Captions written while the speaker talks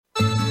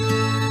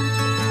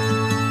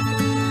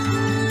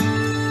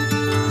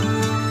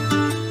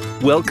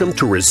Welcome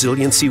to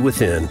Resiliency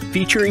Within,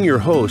 featuring your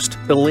host,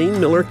 Elaine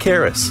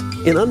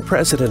Miller-Karras. In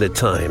unprecedented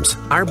times,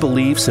 our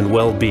beliefs and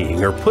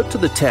well-being are put to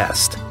the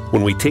test.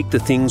 When we take the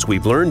things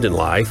we've learned in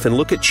life and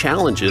look at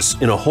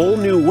challenges in a whole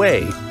new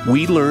way,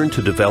 we learn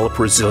to develop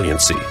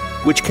resiliency,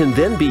 which can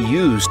then be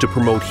used to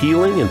promote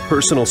healing and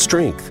personal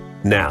strength.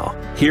 Now,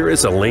 here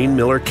is Elaine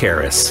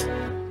Miller-Karras.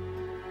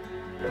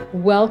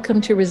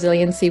 Welcome to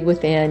Resiliency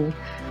Within.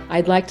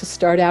 I'd like to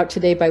start out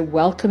today by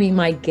welcoming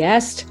my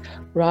guest,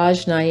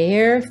 Rajesh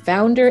Nair,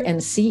 founder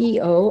and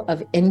CEO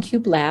of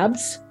Incube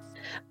Labs.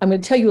 I'm going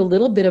to tell you a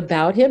little bit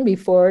about him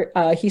before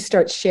he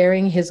starts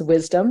sharing his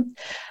wisdom.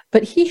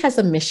 But he has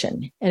a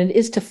mission, and it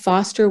is to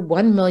foster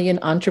 1 million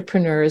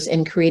entrepreneurs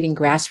in creating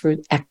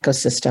grassroots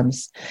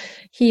ecosystems.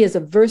 He is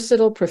a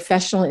versatile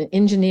professional in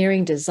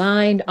engineering,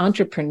 design,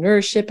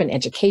 entrepreneurship, and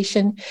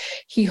education.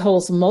 He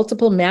holds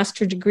multiple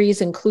master's degrees,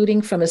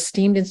 including from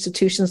esteemed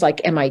institutions like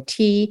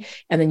MIT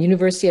and the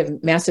University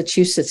of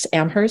Massachusetts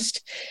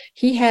Amherst.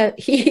 He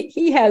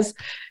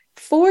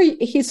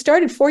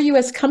started 4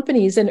 U.S.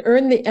 companies and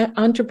earned the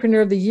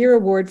Entrepreneur of the Year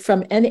award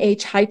from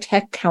NH High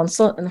Tech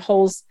Council and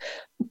holds,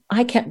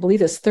 I can't believe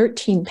this,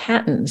 13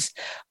 patents.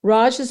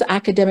 Raj's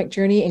academic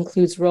journey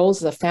includes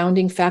roles as a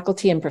founding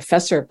faculty and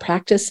professor of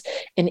practice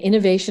in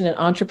innovation and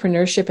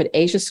entrepreneurship at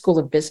Asia School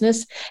of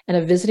Business and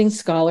a visiting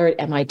scholar at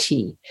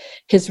MIT.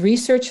 His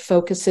research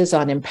focuses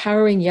on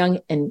empowering young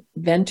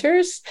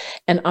inventors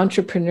and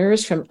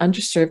entrepreneurs from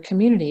underserved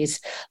communities,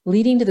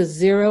 leading to the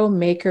Zero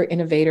Maker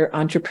Innovator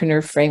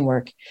Entrepreneur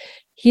Framework.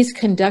 He's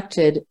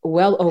conducted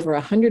well over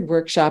 100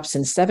 workshops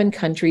in 7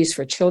 countries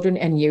for children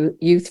and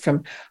youth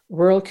from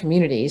rural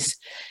communities.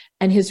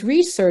 And his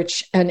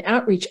research and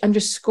outreach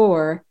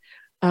underscore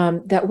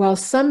that while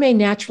some may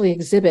naturally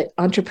exhibit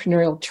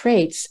entrepreneurial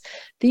traits,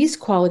 these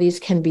qualities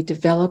can be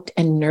developed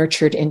and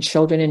nurtured in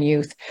children and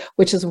youth,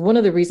 which is one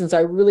of the reasons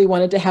I really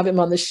wanted to have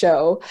him on the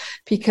show,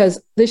 because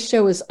this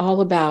show is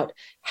all about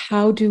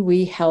how do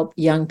we help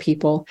young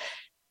people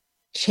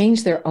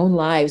change their own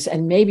lives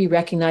and maybe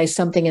recognize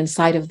something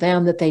inside of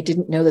them that they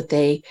didn't know that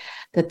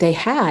they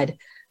had.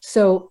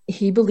 So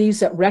he believes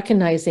that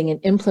recognizing and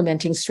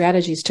implementing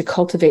strategies to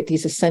cultivate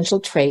these essential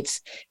traits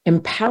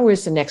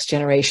empowers the next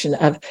generation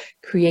of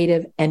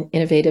creative and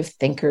innovative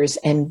thinkers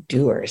and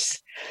doers.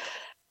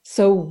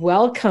 So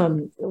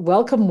welcome,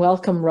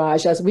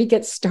 Raj. As we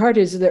get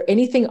started, is there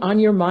anything on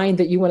your mind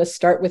that you want to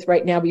start with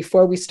right now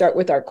before we start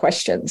with our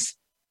questions?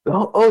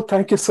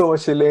 Thank you so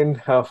much,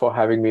 Elaine, for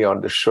having me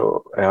on the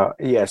show.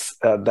 Yes,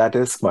 that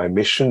is my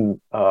mission,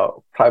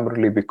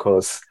 primarily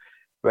because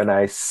when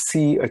I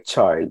see a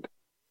child,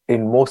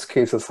 in most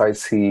cases, I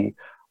see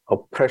a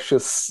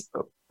precious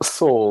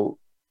soul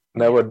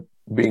never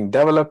being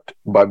developed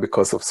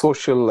because of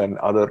social and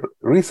other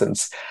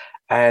reasons.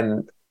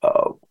 And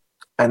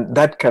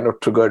that kind of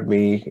triggered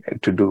me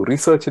to do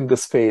research in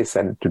this space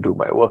and to do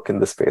my work in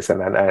this space.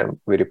 And I am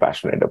very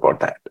passionate about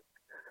that.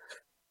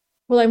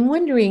 Well, I'm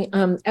wondering,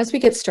 as we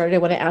get started, I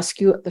want to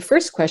ask you, the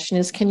first question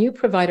is, can you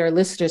provide our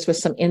listeners with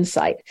some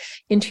insight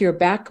into your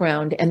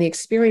background and the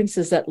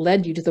experiences that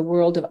led you to the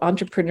world of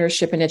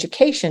entrepreneurship and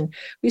education?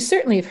 We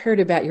certainly have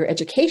heard about your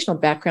educational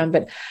background,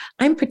 but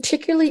I'm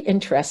particularly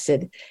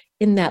interested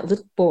in that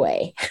little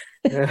boy.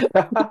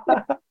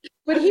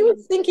 When he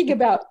was thinking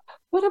about,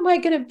 what am I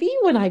going to be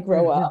when I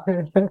grow up?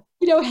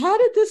 How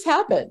did this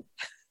happen?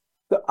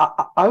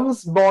 I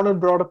was born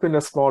and brought up in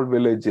a small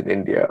village in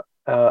India.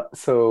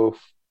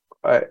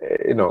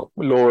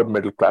 Lower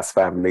middle class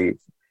family.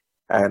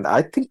 And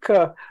I think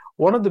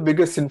one of the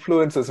biggest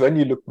influences when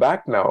you look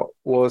back now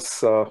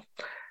was a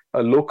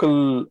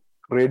local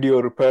radio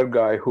repair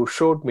guy who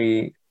showed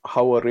me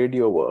how a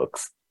radio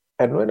works.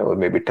 And when I was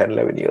maybe 10,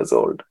 11 years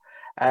old.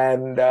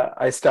 And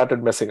I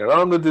started messing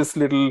around with these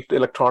little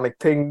electronic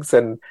things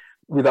and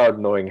without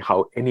knowing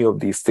how any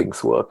of these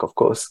things work, of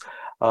course.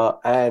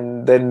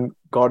 And then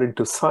got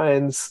into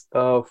science,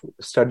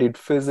 studied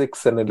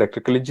physics and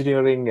electrical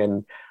engineering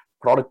and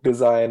product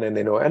design, and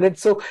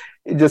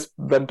it just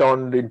went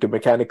on into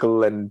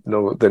mechanical, and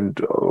then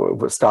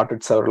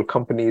started several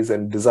companies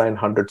and designed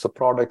hundreds of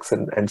products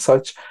and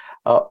such.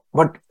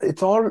 But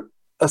it's all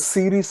a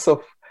series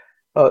of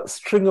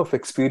string of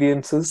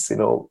experiences,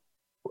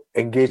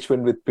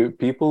 engagement with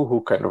people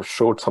who kind of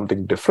showed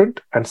something different,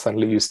 and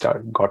suddenly you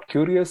got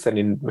curious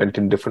and went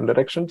in different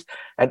directions,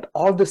 and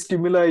all the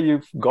stimuli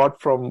you've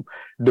got from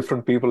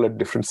different people at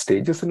different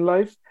stages in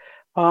life.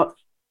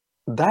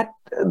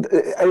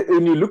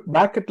 When you look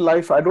back at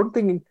life, I don't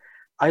think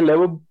I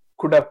ever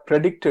could have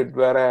predicted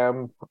where I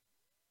am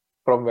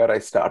from where I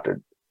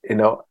started,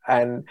 and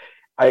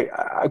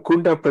I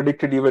couldn't have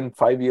predicted even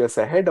 5 years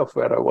ahead of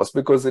where I was,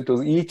 because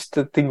each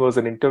thing was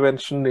an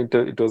intervention.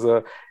 It was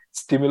a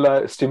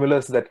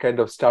stimulus that kind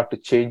of start to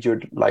change your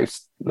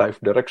life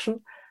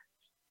direction.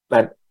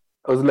 And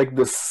I was like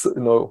this,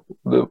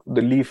 the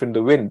leaf in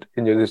the wind,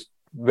 and you just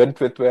went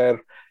with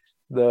where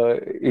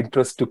the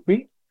interest took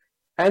me.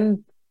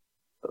 And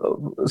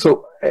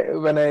so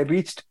when I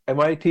reached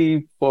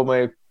MIT for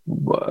my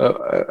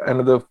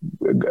another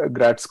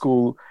grad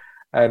school,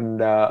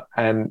 and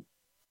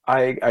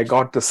I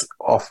got this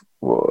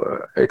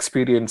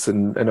experience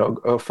in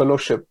a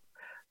fellowship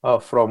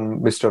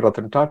from Mr.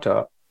 Ratan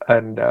Tata,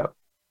 and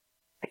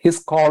his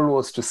call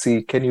was to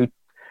see, can you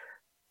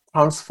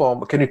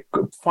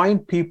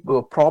find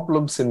people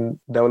problems in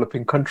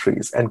developing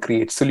countries and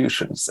create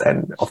solutions?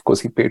 And of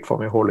course, he paid for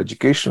my whole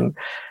education,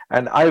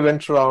 and I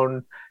went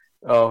around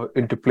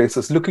into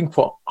places looking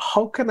for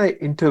how can I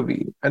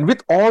intervene. And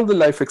with all the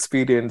life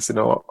experience,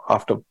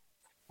 after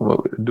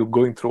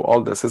going through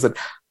all this, I said,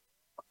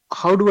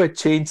 how do I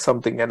change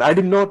something? And I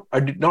did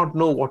not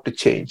know what to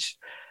change.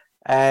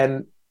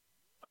 And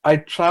I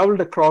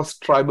traveled across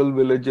tribal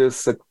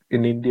villages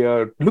in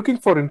India looking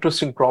for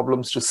interesting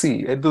problems to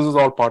see. And this is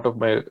all part of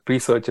my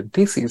research and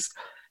thesis.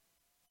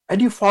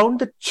 And you found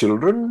that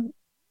children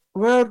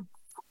were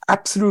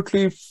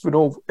absolutely,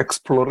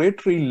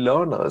 exploratory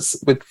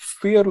learners, with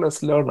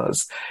fearless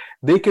learners.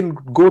 They can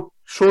go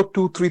show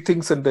 2-3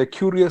 things and they're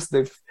curious.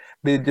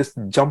 They just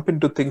jump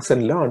into things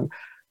and learn.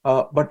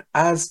 But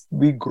as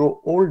we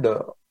grow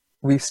older,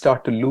 we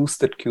start to lose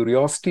that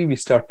curiosity. We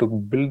start to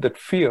build that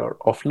fear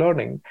of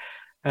learning.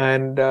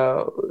 And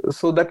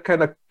so that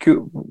kind of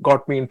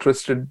got me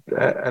interested.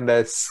 And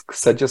I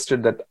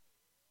suggested that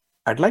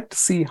I'd like to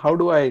see, how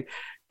do I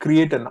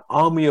create an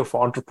army of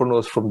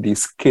entrepreneurs from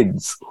these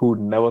kids who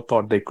never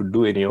thought they could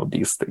do any of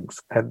these things.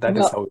 And that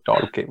is how it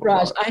all came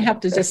Raj, about. I have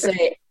to just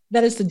say,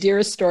 that is the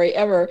dearest story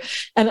ever.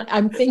 And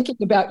I'm thinking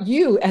about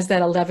you as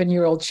that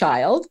 11-year-old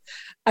child.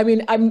 I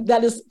mean,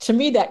 that is, to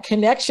me, that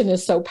connection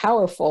is so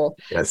powerful.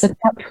 Yes.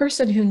 That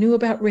person who knew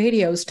about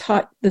radios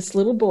taught this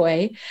little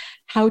boy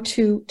how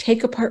to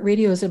take apart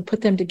radios and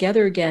put them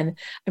together again.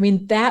 I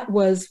mean, that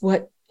was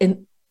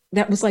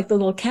that was like the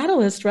little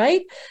catalyst,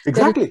 right?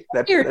 Exactly.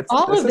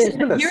 All of it.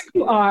 And here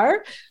you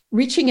are,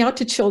 reaching out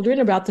to children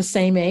about the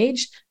same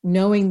age,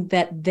 knowing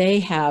that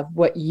they have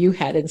what you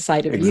had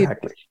inside of you.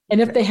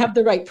 And if they have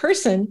the right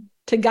person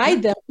to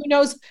guide them, who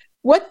knows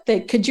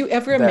could you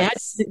ever imagine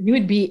that you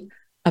would be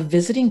a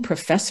visiting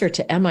professor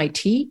to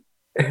MIT?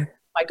 Oh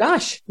my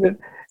gosh.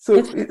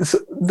 So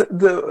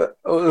the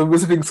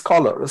visiting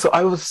scholar. So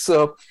I was,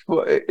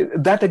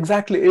 that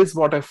exactly is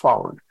what I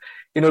found.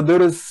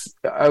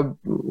 I've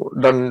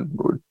done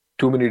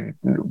too many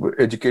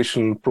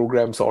educational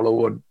programs all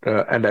over,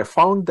 and I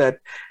found that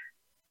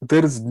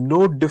there is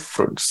no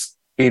difference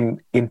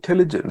in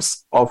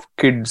intelligence of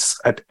kids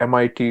at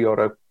MIT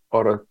or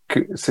a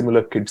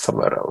similar kid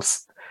somewhere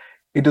else.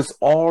 It is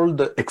all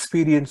the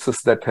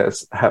experiences that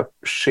have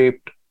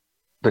shaped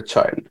the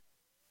child,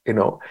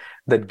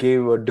 that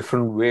gave a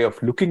different way of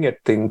looking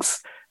at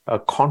things,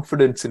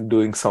 confidence in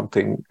doing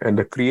something, and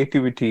the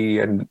creativity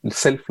and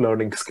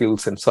self-learning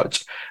skills and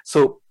such.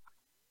 So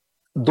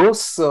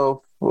those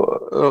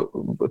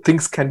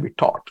things can be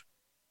taught.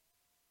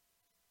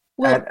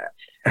 Well,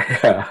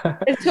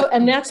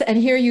 and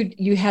here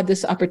you had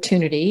this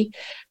opportunity,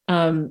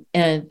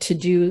 and to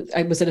do.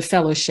 I was at a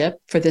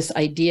fellowship for this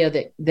idea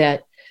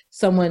that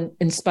someone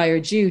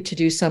inspired you to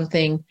do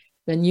something,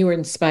 then you were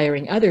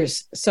inspiring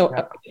others. So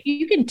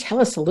you can tell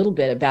us a little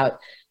bit about.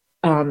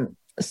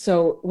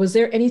 So was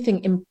there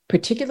anything in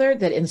particular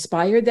that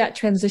inspired that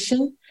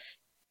transition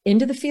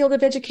into the field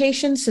of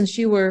education, since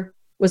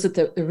was it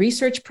the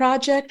research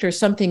project or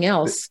something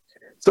else?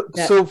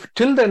 So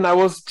till then I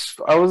was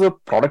a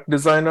product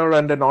designer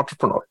and an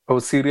entrepreneur. I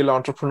was a serial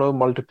entrepreneur,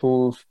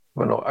 multiple,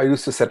 I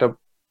used to set up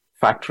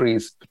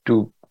factories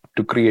to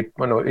create,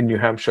 in New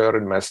Hampshire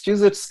and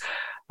Massachusetts,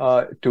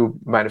 to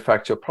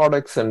manufacture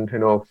products and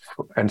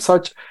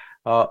such.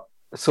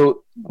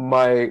 So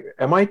my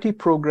MIT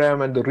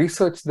program and the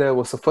research there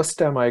was the first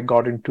time I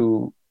got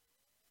into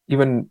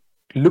even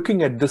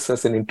looking at this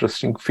as an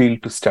interesting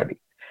field to study.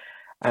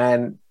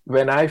 And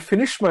when I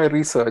finished my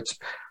research,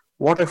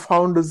 what I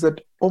found is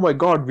that, oh my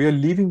God, we are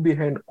leaving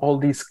behind all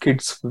these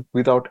kids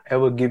without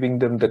ever giving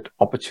them that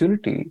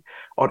opportunity,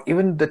 or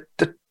even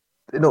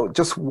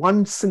just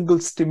one single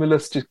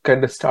stimulus to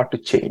kind of start to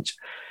change.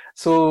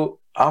 So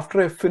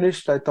after I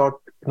finished, I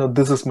thought,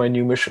 this is my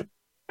new mission.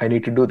 I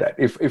need to do that.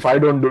 If I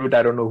don't do it,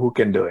 I don't know who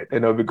can do it,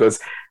 because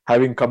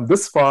having come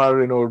this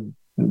far, and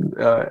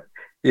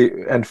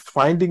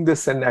finding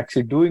this and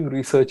actually doing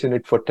research in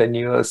it for 10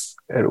 years,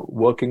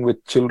 working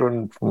with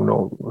children,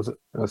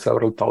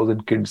 several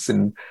thousand kids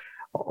in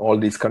all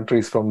these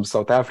countries, from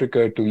South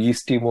Africa to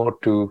East Timor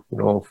to,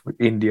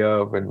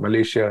 India and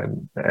Malaysia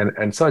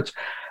and such.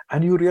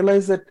 And you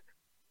realize that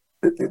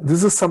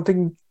this is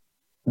something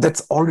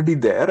that's already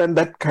there, and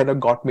that kind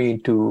of got me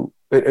into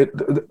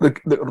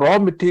the raw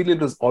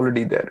material is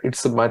already there.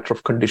 It's a matter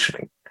of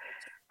conditioning,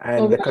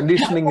 and the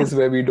conditioning is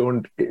where we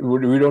don't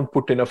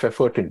put enough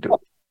effort into.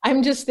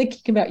 I'm just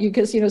thinking about you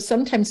because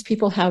sometimes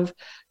people have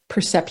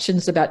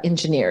perceptions about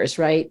engineers,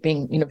 right?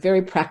 Being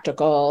very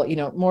practical,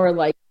 more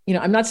like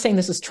I'm not saying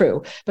this is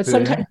true, but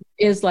sometimes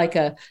it is like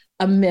a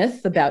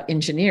myth about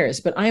engineers.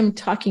 But I'm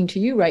talking to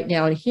you right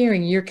now and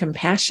hearing your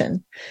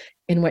compassion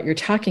in what you're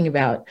talking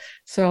about.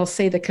 So I'll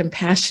say the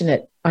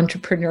compassionate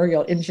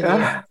entrepreneurial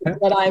engineer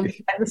that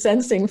I'm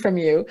sensing from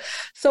you.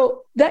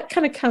 So that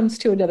kind of comes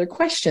to another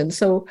question.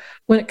 So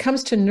when it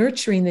comes to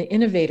nurturing the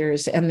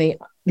innovators and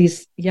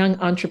these young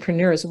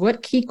entrepreneurs,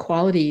 what key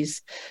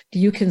qualities do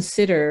you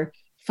consider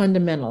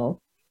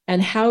fundamental?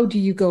 And how do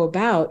you go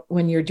about,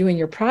 when you're doing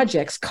your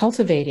projects,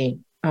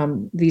 cultivating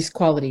these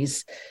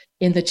qualities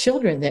in the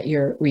children that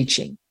you're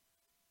reaching?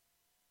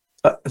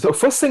 So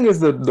first thing is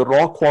the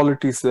raw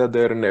qualities that are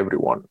there in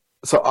everyone.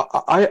 So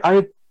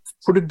I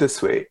put it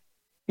this way.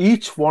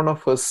 Each one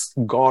of us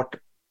got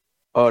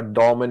a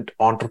dormant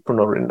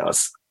entrepreneur in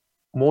us.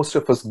 Most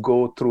of us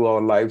go through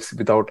our lives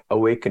without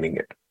awakening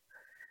it.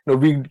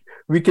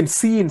 We can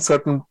see in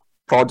certain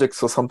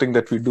projects or something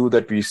that we do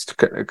that we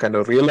kind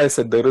of realize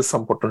that there is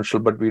some potential,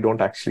 but we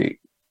don't actually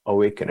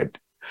awaken it.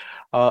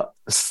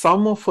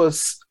 Some of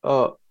us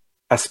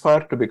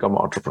aspire to become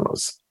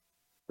entrepreneurs.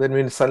 Then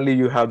when suddenly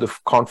you have the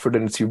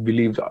confidence, you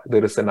believe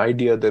there is an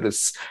idea,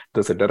 there's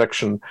a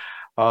direction.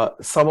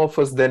 Some of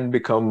us then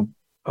become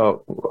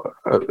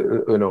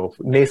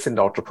nascent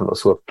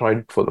entrepreneurs who have tried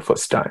it for the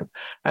first time,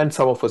 and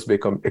some of us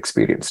become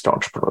experienced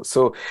entrepreneurs.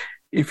 So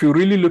if you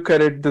really look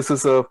at it,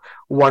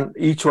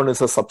 each one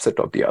is a subset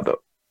of the other.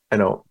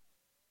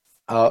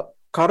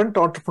 Current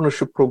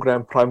entrepreneurship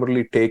program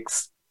primarily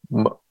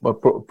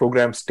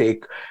programs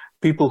take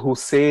people who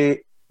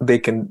say they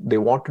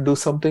want to do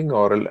something,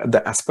 or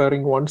the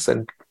aspiring ones,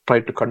 and try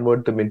to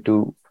convert them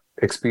into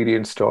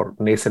experienced or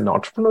nascent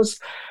entrepreneurs.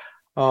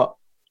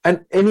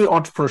 And any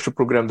entrepreneurship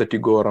program that you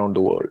go around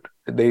the world,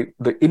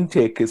 the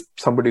intake is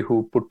somebody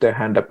who put their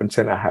hand up and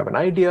said, I have an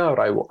idea, or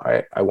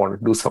I want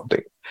to do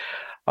something.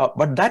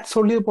 But that's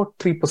only about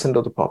 3%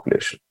 of the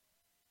population.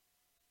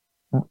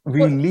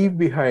 We leave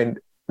behind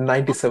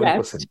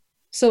 97%.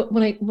 So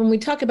when we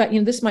talk about,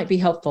 this might be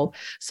helpful.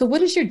 So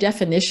what is your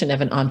definition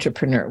of an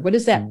entrepreneur? What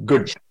does that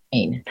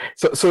mean?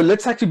 So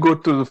let's actually go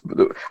to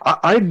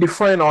I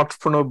define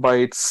entrepreneur by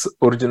its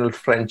original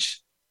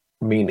French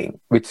meaning,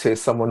 which says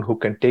someone who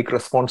can take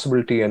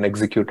responsibility and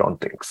execute on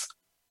things.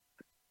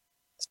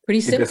 It's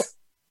pretty simple.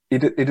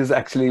 It is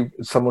actually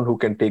someone who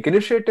can take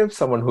initiative,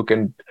 someone who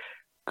can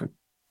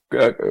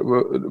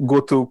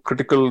go through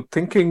critical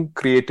thinking,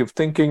 creative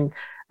thinking,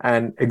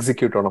 and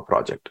execute on a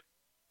project.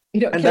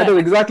 And that is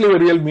exactly the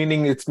real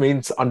meaning. It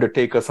means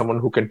undertaker, someone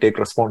who can take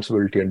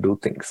responsibility and do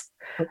things.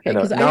 Okay,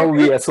 now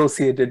we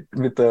associate it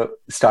with the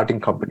starting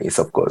companies,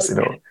 of course.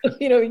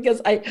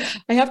 Because I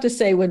have to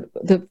say, when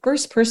the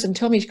first person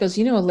told me, she goes,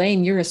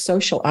 Elaine, you're a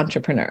social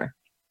entrepreneur,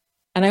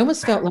 and I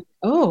almost felt like,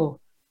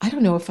 I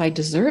don't know if I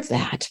deserve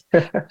that.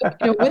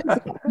 What does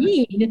it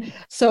mean?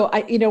 So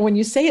when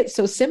you say it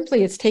so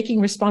simply, it's taking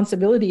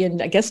responsibility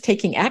and I guess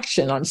taking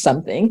action on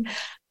something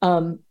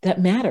that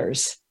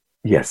matters.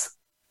 Yes.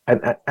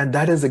 And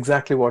that is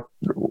exactly what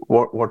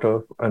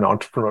an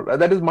entrepreneur,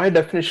 that is my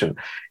definition.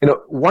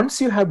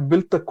 Once you have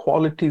built the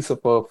qualities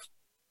of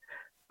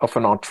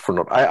an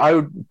entrepreneur, I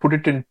would put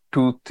it in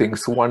two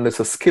things. One is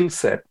a skill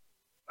set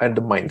and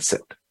a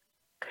mindset.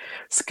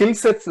 Skill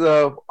sets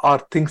are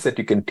things that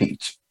you can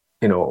teach,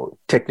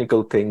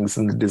 technical things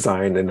in the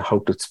design and how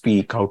to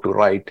speak, how to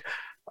write,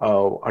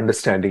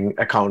 understanding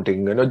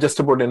accounting, just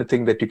about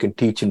anything that you can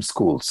teach in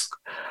schools.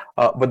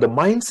 But the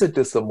mindset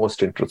is the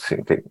most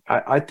interesting thing.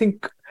 I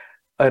think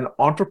an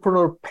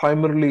entrepreneur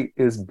primarily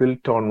is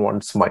built on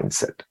one's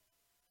mindset.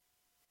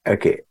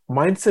 Okay,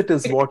 mindset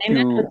is what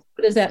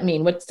does that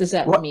mean? What does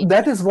that mean?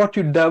 That is what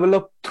you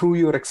develop through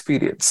your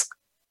experience.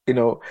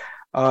 The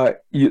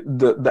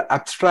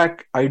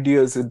abstract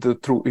ideas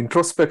through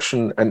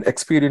introspection and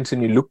experience,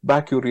 and you look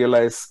back, you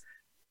realize,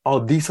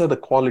 these are the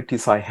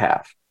qualities I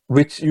have,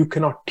 which you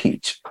cannot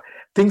teach.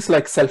 Things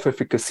like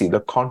self-efficacy,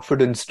 the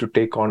confidence to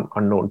take on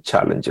unknown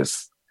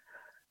challenges,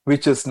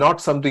 which is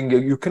not something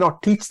you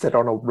cannot teach that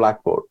on a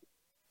blackboard.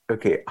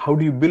 Okay, how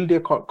do you build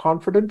your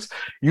confidence?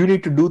 You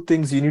need to do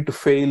things, you need to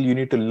fail, you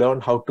need to learn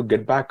how to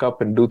get back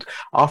up and do.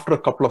 After a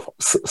couple of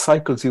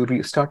cycles,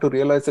 you start to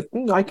realize that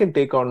I can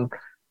take on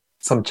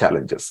some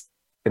challenges.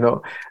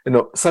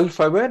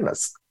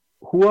 Self-awareness.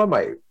 Who am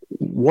I?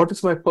 What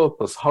is my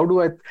purpose? How do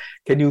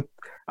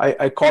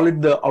I call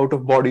it the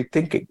out-of-body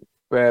thinking,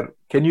 where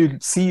can you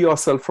see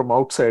yourself from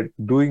outside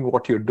doing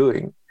what you're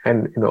doing?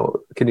 And,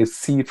 can you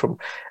see it from,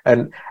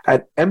 and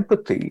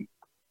empathy,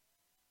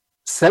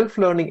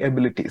 self-learning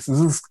abilities, this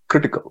is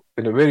critical,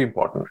 very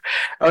important.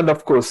 And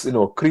of course,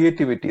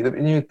 creativity,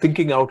 when you're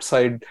thinking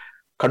outside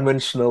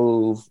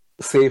conventional,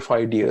 safe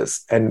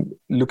ideas and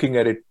looking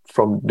at it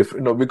from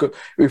different, because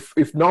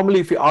if normally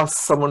if you ask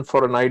someone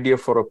for an idea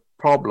for a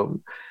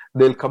problem,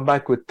 they'll come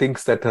back with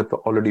things that have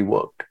already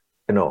worked,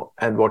 and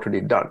what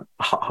already done,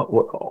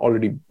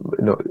 already,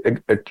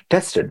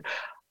 tested.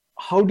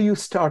 How do you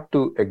start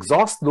to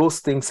exhaust those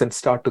things and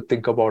start to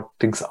think about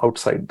things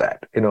outside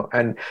that,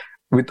 and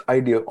with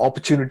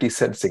opportunity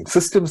sensing,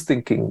 systems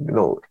thinking,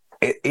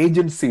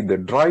 agency, the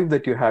drive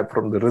that you have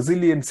from the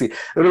resiliency.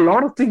 There are a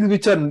lot of things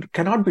which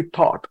cannot be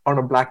taught on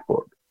a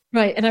blackboard.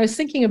 Right. And I was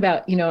thinking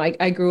about,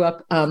 I grew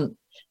up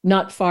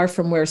not far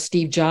from where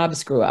Steve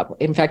Jobs grew up.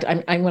 In fact,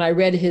 when I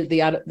read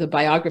the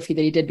biography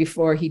that he did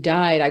before he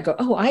died, I go,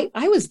 oh,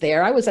 I was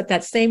there. I was at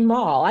that same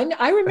mall.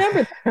 I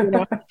remember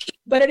that,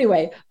 But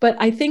anyway, but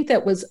I think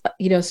that was,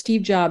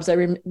 Steve Jobs,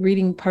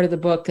 reading part of the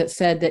book that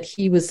said that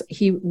he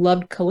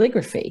loved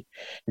calligraphy.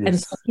 Yes. And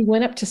so he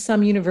went up to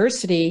some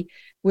university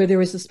where there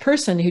was this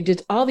person who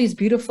did all these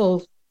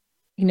beautiful,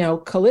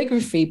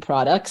 calligraphy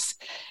products.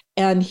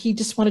 And he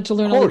just wanted to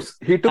learn.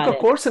 He took a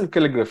course in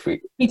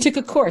calligraphy. He took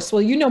a course.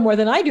 Well, you know more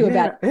than I do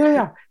about it.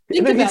 Yeah.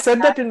 He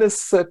said that in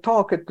his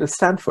talk at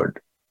Stanford,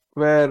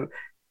 where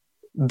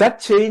that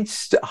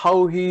changed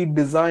how he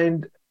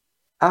designed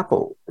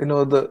Apple.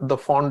 The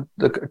font,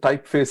 the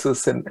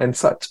typefaces, and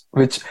such.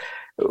 Which,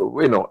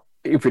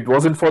 if it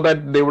wasn't for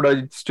that, they would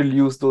have still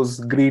used those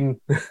green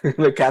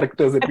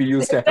characters that we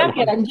used to have.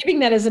 I'm giving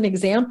that as an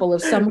example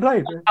of some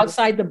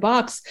outside the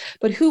box.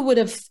 But who would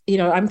have,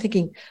 I'm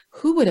thinking,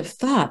 who would have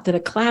thought that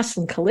a class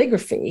in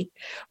calligraphy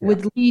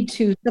would lead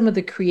to some of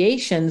the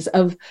creations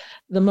of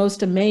the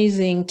most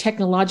amazing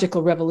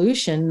technological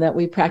revolution that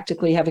we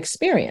practically have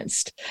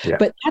experienced? Yeah.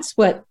 But that's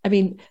what,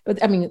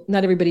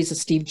 not everybody's a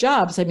Steve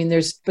Jobs.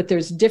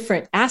 There's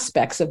different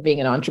aspects of being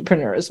an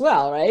entrepreneur as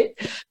well, right?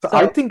 So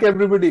I think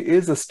everybody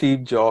is a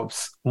Steve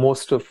Jobs.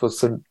 Most of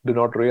us do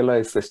not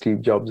realize the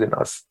Steve Jobs in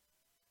us.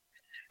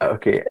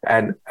 Okay,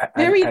 and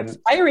very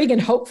inspiring and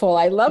hopeful.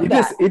 I love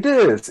that. It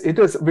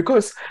is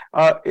because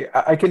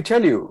I can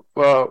tell you,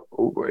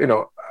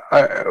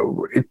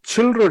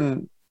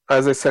 children,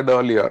 as I said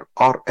earlier,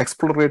 are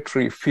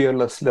exploratory,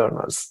 fearless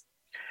learners.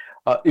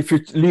 If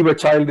you leave a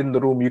child in the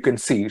room, you can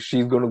see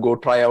she's going to go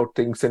try out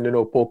things and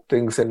poke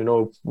things and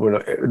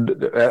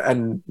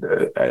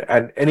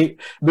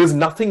there's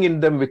nothing in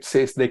them which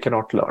says they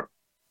cannot learn.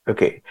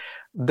 Okay,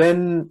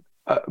 then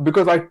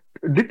because I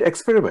did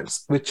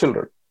experiments with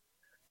children.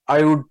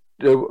 I would,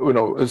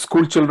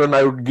 school children,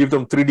 I would give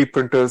them 3D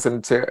printers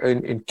and say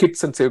in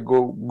kits and say,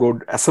 go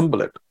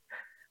assemble it.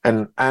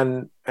 And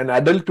an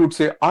adult would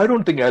say, I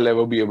don't think I'll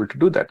ever be able to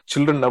do that.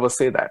 Children never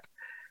say that.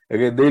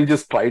 Okay, they'll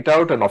just try it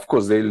out, and of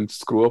course they'll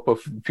screw up a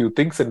few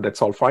things, and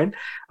that's all fine.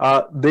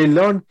 They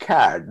learn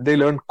CAD, they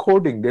learn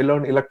coding, they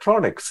learn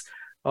electronics,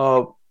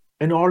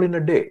 and all in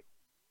a day.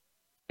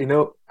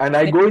 And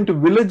I go into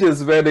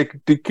villages where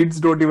the kids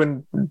don't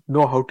even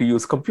know how to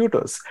use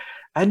computers.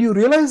 And you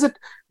realize that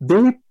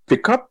they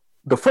pick up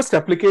the first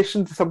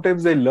application,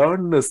 sometimes they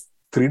learn is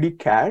 3D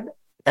CAD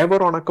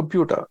ever on a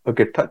computer.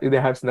 Okay, they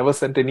have never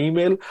sent an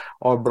email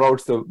or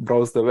browse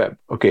the web.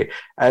 Okay,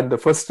 and the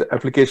first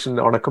application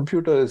on a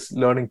computer is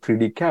learning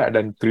 3D CAD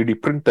and 3D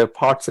print the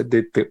parts that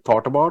they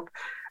thought about.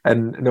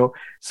 And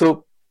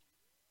so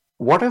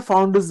what I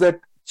found is that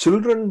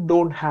children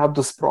don't have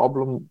this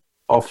problem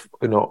of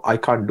I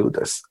can't do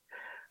this.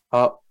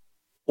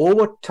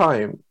 Over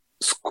time,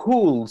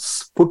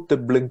 schools put the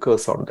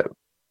blinkers on them,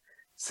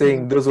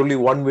 saying there's only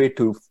one way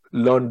to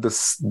learn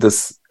this.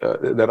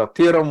 There are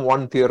theorem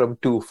 1, theorem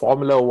 2,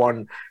 formula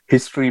 1,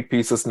 history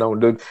pieces now.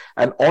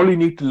 And all you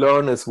need to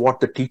learn is what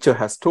the teacher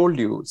has told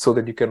you so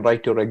that you can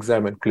write your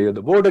exam and clear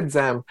the board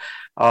exam.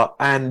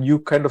 And you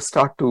kind of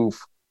start to,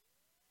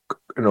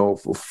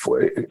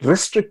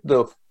 restrict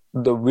the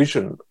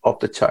vision of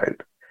the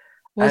child.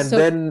 Well,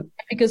 then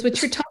because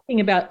what you're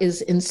talking about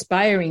is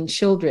inspiring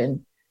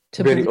children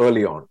to very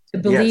early on to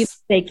believe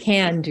they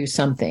can do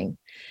something.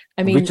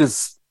 Which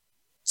is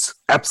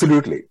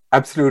absolutely.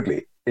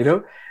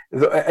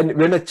 And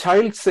when a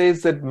child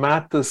says that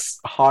math is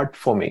hard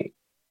for me,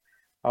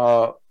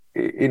 so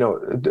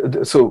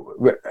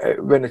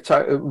when a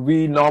child,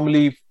 we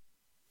normally,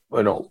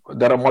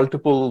 there are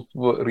multiple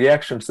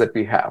reactions that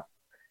we have.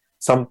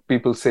 Some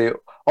people say,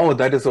 "Oh,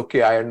 that is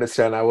okay. I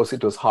understand.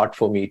 It was hard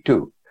for me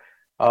too."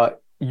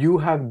 You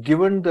have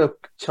given the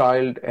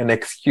child an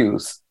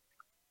excuse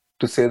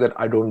to say that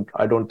I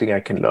don't think I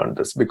can learn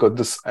this, because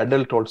this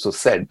adult also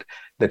said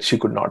that she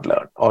could not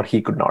learn or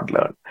he could not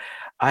learn.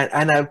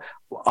 And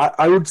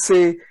I would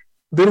say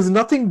there's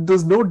no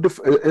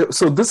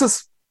so this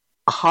is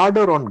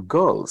harder on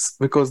girls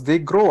because they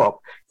grow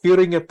up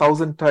hearing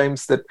 1,000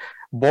 times that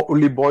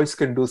only boys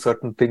can do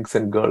certain things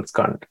and girls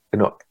can't.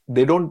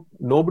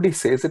 Nobody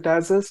says it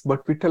as is,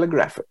 but we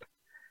telegraph it.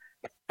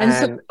 And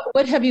so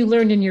what have you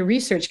learned in your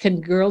research?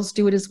 Can girls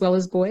do it as well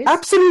as boys?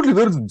 Absolutely.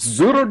 There's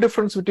zero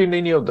difference between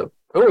any of them.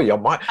 Oh, yeah.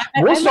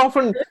 Most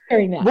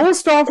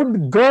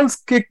often girls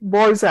kick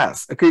boys'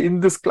 ass, okay, in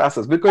these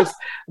classes, because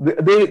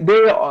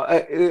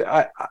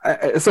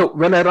so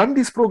when I run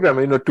this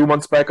program, 2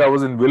 months back, I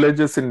was in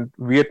villages in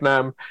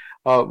Vietnam,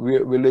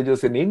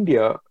 villages in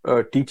India,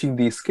 teaching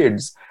these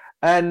kids,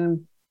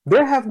 and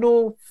they have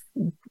no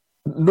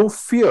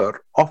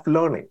fear of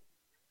learning.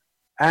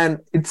 And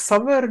it's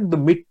somewhere in the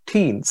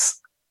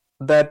mid-teens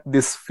that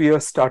this fear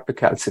start to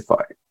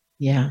calcify.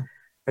 Yeah.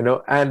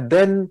 And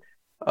then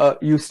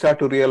you start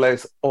to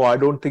realize, oh, I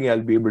don't think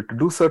I'll be able to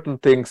do certain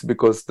things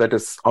because that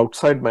is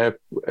outside my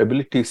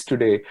abilities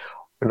today.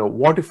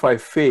 What if I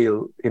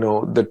fail?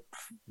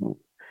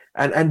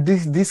 And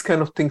these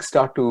kind of things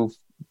start to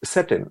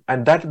set in,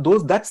 and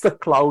that's the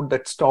cloud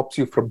that stops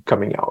you from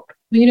coming out.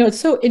 It's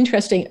so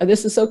interesting.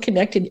 This is so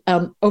connected.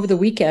 Over the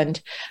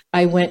weekend,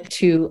 I went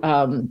to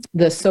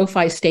the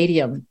SoFi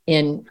Stadium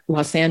in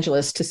Los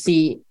Angeles to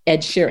see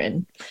Ed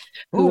Sheeran.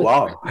 Oh,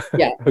 wow.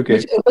 Yeah. Okay.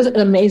 Which it was an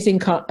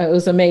amazing. It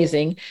was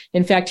amazing.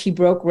 In fact, he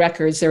broke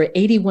records. There were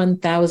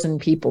 81,000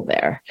 people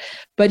there.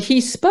 But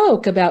he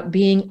spoke about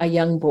being a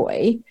young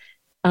boy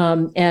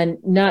and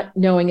not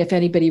knowing if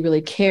anybody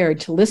really cared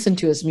to listen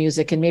to his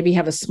music, and maybe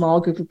have a small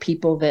group of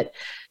people that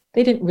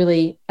they didn't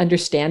really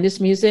understand his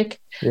music.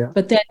 Yeah.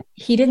 But then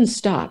he didn't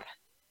stop.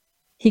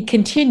 He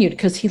continued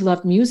because he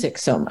loved music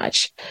so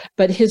much.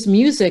 But his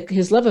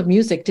love of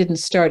music didn't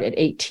start at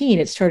 18.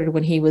 It started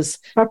when he was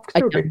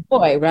Absolutely. a young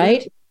boy,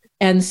 right?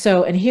 And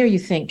here you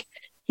think,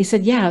 he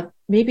said, yeah,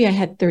 maybe I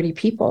had 30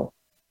 people.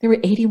 There were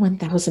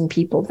 81,000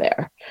 people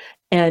there.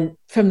 And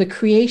from the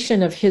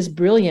creation of his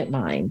brilliant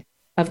mind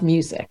of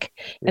music.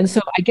 And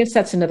so I guess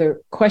that's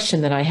another question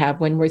that I have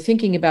when we're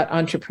thinking about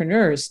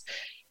entrepreneurs.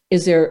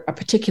 Is there a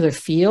particular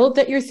field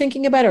that you're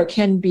thinking about, or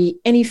can be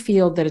any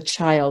field that a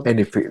child?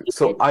 Any field.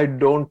 So I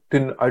do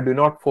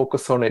not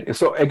focus on it.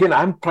 So again,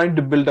 I'm trying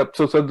to build up.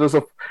 So there's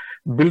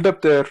build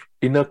up their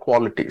inner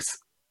qualities.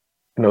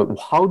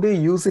 How they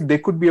use it. They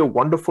could be a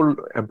wonderful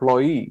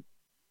employee,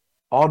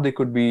 or they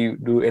could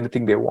do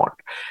anything they want.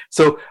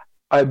 So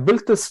I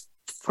built this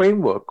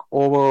framework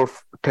over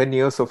 10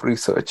 years of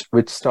research,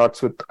 which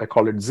starts with, I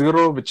call it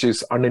zero, which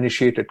is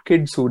uninitiated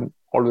kids who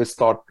always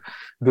thought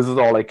this is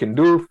all I can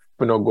do.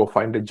 Go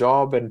find a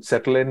job and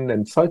settle in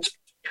and such.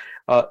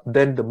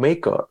 Then the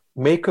maker.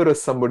 Maker is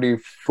somebody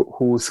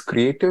who's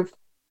creative,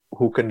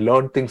 who can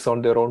learn things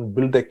on their own,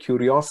 build their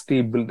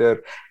curiosity, build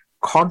their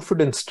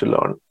confidence to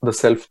learn, the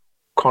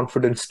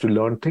self-confidence to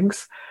learn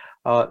things.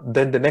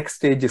 Then the next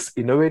stage is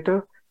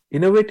innovator.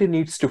 Innovator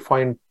needs to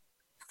find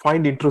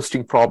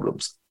interesting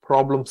problems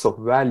of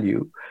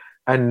value,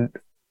 and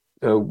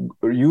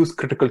use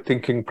critical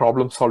thinking,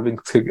 problem-solving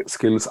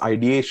skills,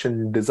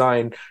 ideation,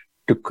 design,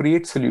 to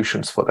create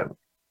solutions for them.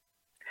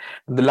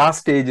 The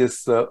last stage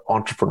is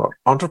entrepreneur.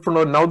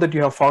 Entrepreneur, now that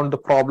you have found the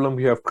problem,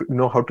 you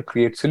know how to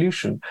create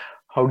solution.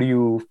 How do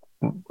you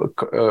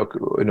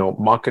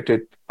market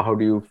it? How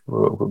do you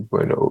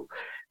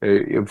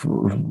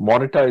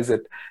monetize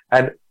it?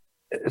 And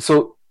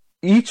so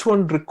each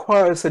one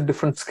requires a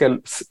different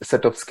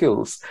set of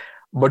skills.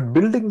 But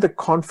building the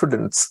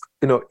confidence,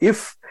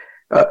 if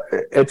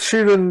Ed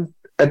Sheeran,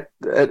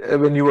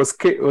 when he was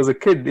a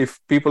kid,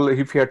 if he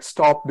had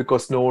stopped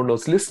because no one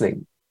was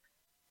listening,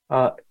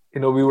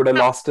 we would have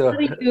lost.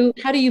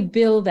 How do you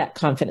build that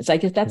confidence? I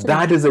guess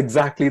that is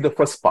exactly the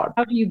first part.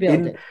 How do you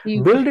build it?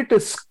 Build it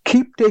is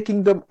keep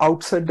taking them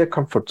outside their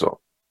comfort zone.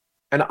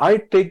 And I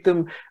take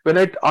them, when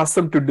I ask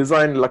them to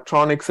design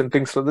electronics and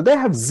things like that, they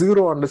have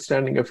zero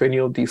understanding of any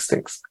of these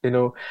things.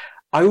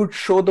 I would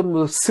show them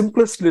the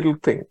simplest little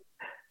thing.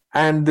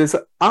 And there's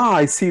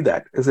I see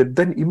that. Is it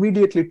then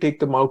immediately take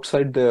them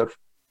outside that,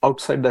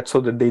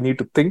 so that they need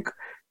to think,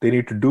 they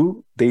need to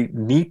do, they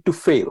need to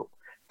fail,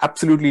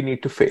 absolutely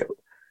need to fail,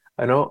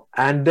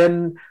 and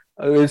then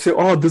they say,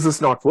 oh, this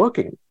is not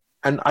working.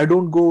 And I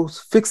don't go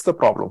fix the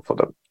problem for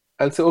them.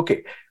 I'll say,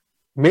 okay,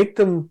 make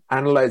them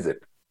analyze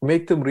it,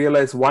 make them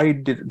realize why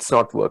it's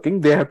not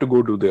working. They have to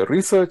go do their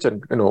research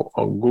and,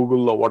 on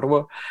Google or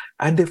whatever.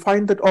 And they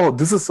find that, oh,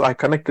 I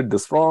connected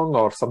this wrong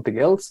or something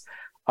else.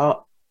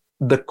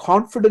 The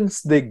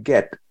confidence they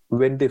get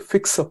when they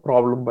fix a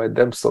problem by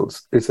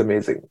themselves is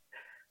amazing.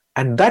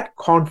 And that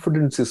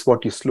confidence is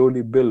what you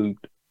slowly build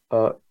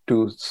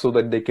so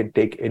that they can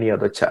take any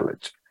other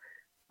challenge.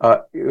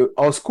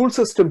 Our school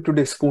system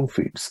today spoon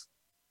feeds.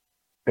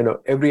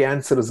 Every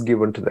answer is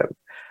given to them.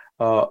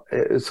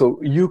 So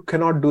you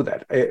cannot do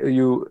that.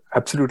 You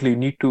absolutely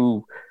need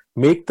to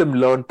make them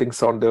learn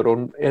things on their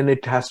own, and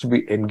it has to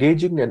be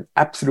engaging and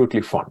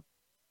absolutely fun.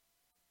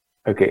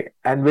 Okay.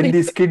 And when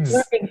these kids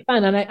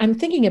fun, and I'm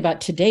thinking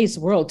about today's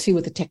world too,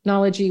 with the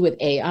technology, with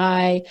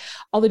AI,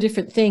 all the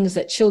different things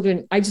that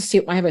children. I just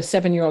see. I have a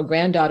 7-year-old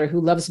granddaughter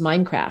who loves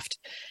Minecraft,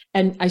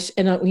 and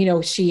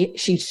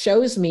she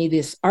shows me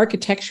these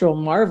architectural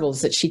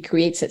marvels that she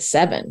creates at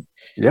 7.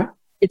 Yeah,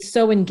 it's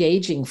so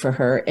engaging for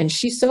her, and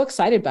she's so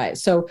excited by it.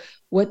 So,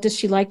 what does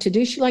she like to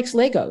do? She likes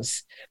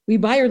Legos. We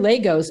buy her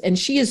Legos, and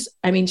she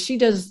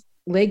does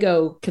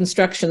Lego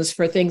constructions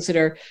for things that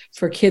are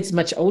for kids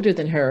much older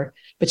than her,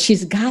 but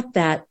she's got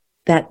that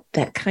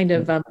kind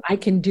of I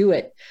can do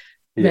it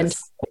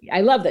mentality.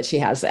 I love that she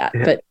has that.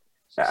 Yeah. But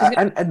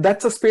and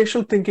that's a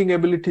spatial thinking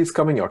ability is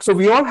coming out. So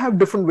we all have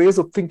different ways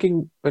of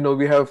thinking.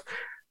 We have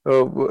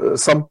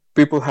some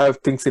people have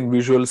things in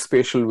visual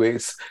spatial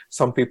ways.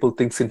 Some people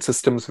think in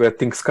systems where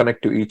things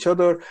connect to each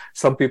other.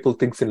 Some people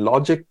think in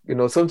logic.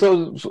 So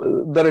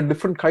there are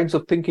different kinds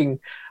of thinking,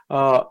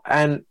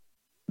 and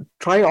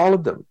try all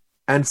of them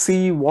and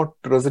see what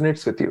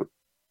resonates with you,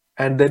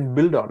 and then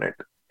build on it.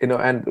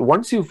 And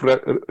once you've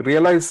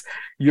realized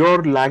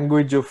your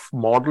language of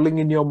modeling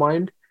in your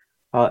mind,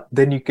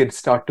 then you can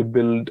start to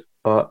build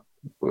on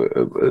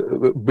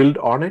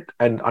it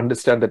and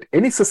understand that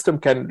any system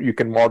you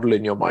can model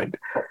in your mind,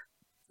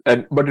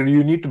 but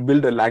you need to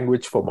build a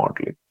language for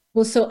modeling.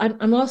 Well, so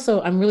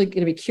I'm really going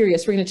to be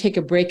curious. We're going to take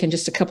a break in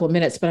just a couple of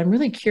minutes, but I'm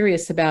really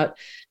curious about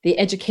the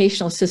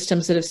educational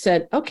systems that have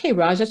said, okay,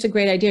 Raj, that's a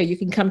great idea. You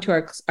can come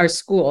to our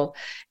school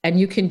and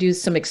you can do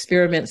some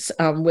experiments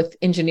with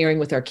engineering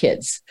with our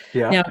kids.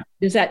 Yeah. Now,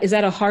 is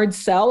that a hard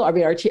sell? I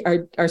mean,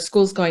 are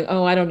schools going,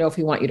 oh, I don't know if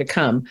we want you to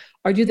come,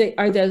 or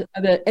are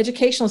the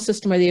educational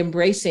system, are they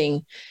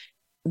embracing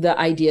the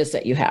ideas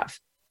that you have?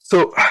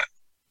 So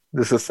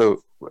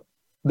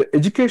the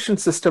education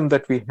system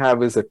that we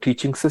have is a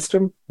teaching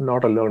system,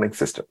 not a learning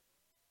system.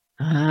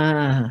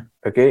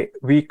 Okay.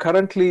 We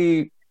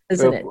currently,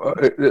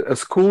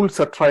 schools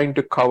are trying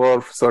to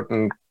cover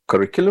certain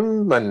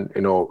curriculum and,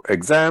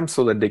 exams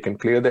so that they can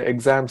clear the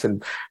exams,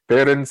 and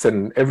parents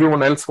and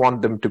everyone else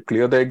want them to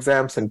clear the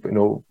exams and,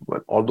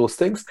 all those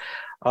things.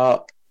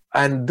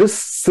 And this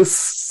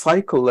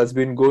cycle has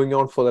been going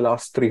on for the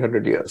last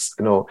 300 years.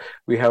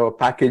 We have a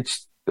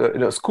package.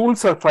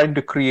 Schools are trying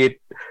to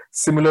create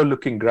similar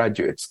looking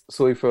graduates.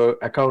 So if an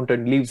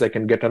accountant leaves, I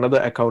can get another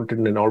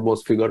accountant and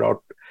almost figure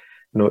out,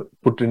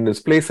 put in his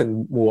place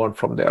and move on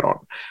from there on.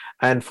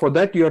 And for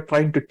that, you are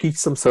trying to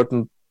teach them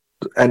certain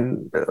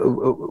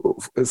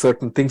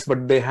things,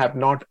 but they have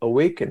not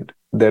awakened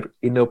their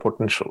inner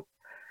potential.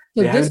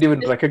 So they haven't even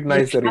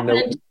recognized their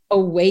inner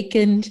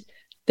awakened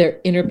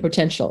their inner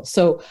potential.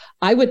 So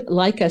I would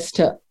like us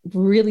to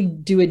really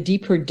do a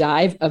deeper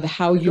dive of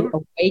how you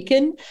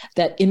awaken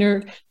that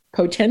inner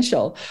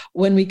potential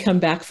when we come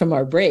back from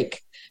our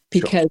break,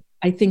 because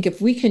I think if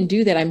we can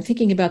do that, I'm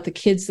thinking about the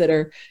kids that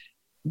are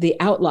the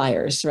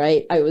outliers,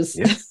 right?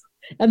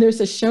 And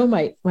there's a show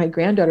my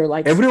granddaughter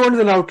likes. Everyone's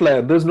an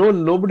outlier.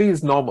 Nobody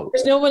is normal.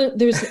 There's no one. And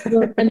this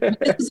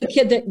is a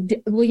kid that,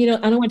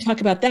 I don't want to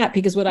talk about that,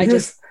 because what I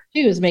just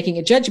do is making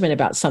a judgment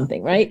about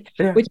something, right?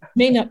 Yeah. Which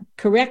may not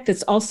correct.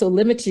 It's also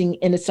limiting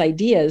in its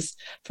ideas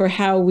for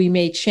how we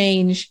may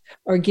change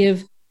or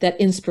give that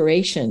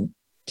inspiration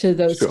to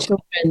those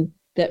children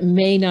that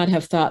may not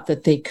have thought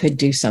that they could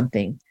do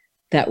something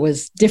that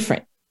was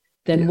different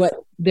than what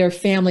their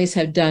families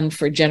have done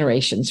for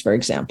generations, for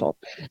example.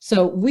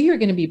 So we are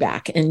going to be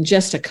back in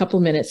just a couple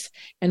minutes,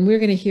 and we're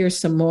going to hear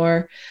some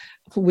more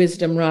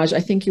wisdom, Raj.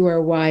 I think you are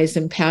a wise,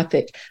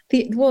 empathic,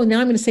 now I'm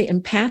going to say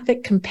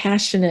empathic,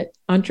 compassionate,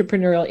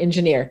 entrepreneurial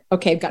engineer.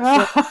 Okay, I've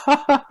got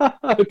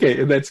 4.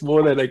 Okay, that's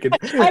more than I can.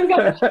 I've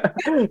got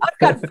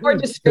 4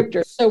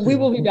 descriptors. So we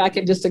will be back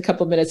in just a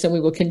couple minutes, and we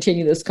will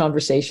continue this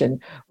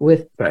conversation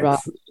with Raj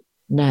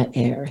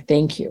Nair.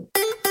 Thank you.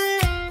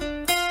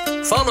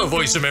 Follow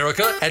Voice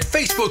America at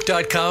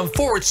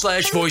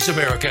facebook.com/Voice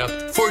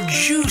America for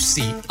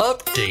juicy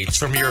updates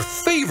from your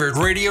favorite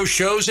radio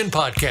shows and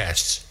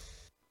podcasts.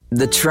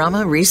 The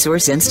Trauma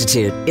Resource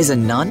Institute is a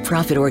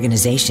nonprofit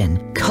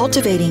organization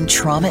cultivating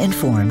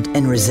trauma-informed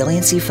and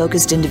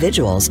resiliency-focused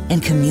individuals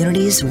and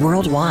communities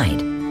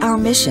worldwide. Our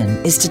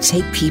mission is to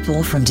take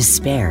people from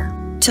despair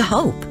to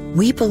hope.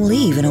 We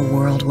believe in a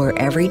world where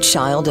every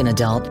child and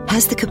adult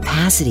has the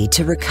capacity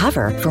to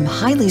recover from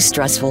highly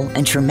stressful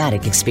and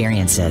traumatic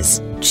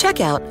experiences. Check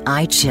out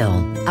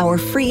iChill, our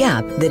free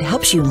app that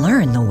helps you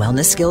learn the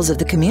wellness skills of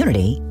the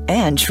community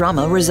and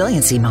trauma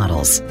resiliency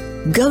models.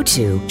 Go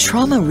to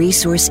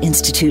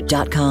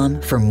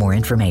traumaresourceinstitute.com for more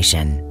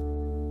information.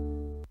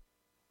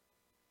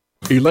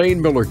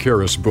 Elaine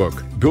Miller-Karras'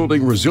 book,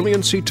 Building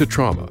Resiliency to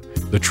Trauma,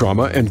 The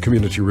Trauma and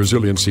Community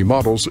Resiliency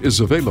Models, is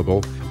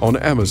available on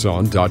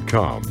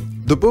Amazon.com.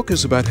 The book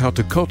is about how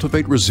to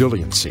cultivate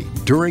resiliency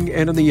during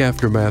and in the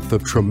aftermath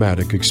of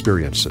traumatic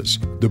experiences.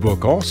 The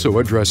book also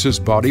addresses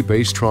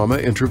body-based trauma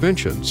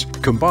interventions,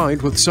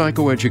 combined with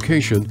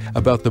psychoeducation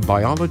about the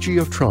biology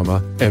of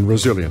trauma and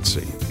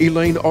resiliency.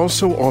 Elaine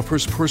also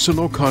offers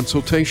personal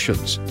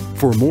consultations.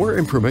 For more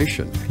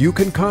information, you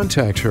can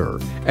contact her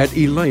at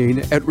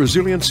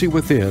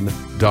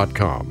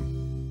elaine@resiliencywithin.com.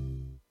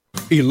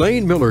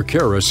 Elaine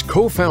Miller-Karras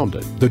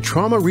co-founded the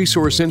Trauma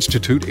Resource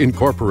Institute,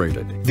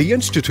 Incorporated. The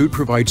Institute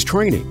provides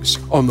trainings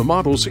on the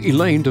models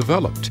Elaine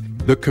developed,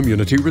 the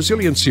Community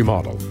Resiliency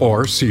Model,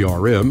 or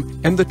CRM,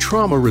 and the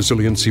Trauma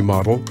Resiliency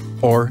Model,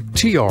 or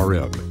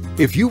TRM.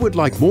 If you would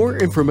like more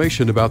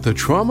information about the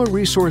Trauma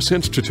Resource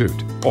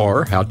Institute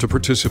or how to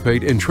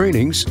participate in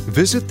trainings,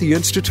 visit the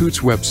Institute's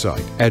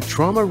website at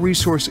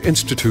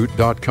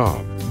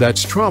traumaresourceinstitute.com.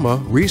 That's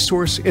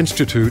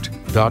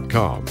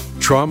traumaresourceinstitute.com.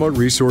 Trauma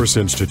Resource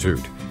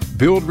Institute.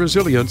 Build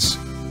resilience,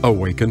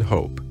 awaken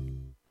hope.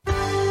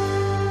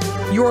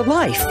 Your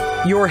life,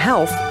 your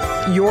health,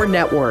 your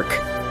network.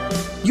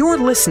 You're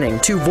listening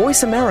to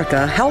Voice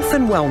America Health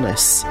and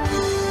Wellness.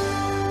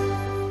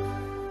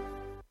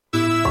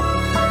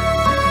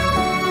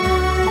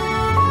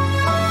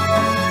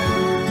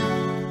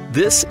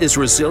 This is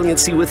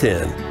Resiliency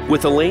Within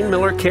with Elaine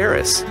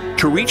Miller-Karras.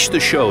 To reach the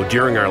show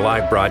during our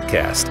live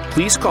broadcast,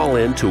 please call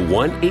in to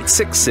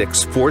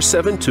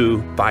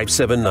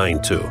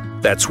 1-866-472-5792.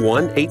 That's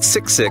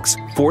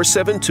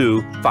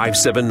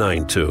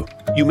 1-866-472-5792.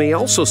 You may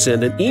also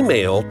send an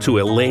email to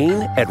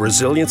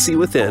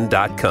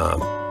elaine@resiliencywithin.com.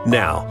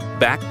 Now,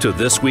 back to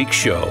this week's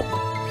show.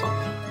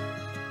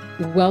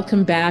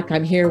 Welcome back.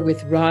 I'm here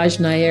with Raj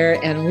Nair,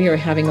 and we are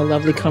having a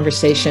lovely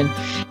conversation.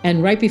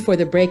 And right before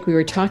the break, we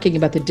were talking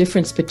about the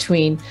difference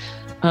between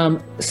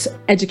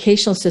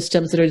educational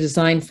systems that are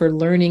designed for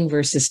learning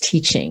versus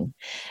teaching.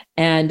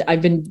 And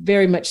I've been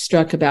very much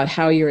struck about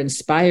how you're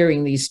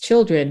inspiring these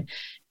children.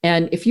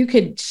 And if you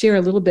could share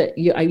a little bit,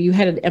 you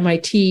had an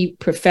MIT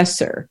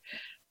professor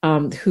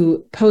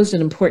who posed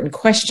an important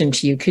question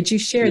to you. Could you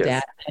share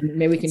that? And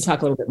maybe we can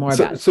talk a little bit more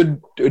about it. So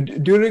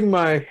during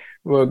my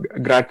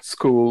grad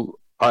school,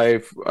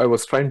 I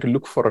was trying to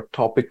look for a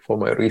topic for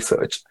my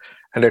research.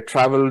 And I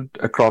traveled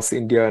across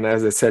India. And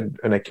as I said,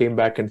 and I came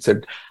back and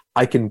said,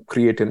 I can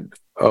create an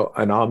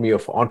army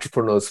of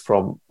entrepreneurs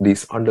from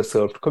these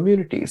underserved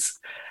communities.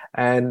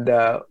 And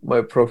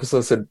my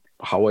professor said,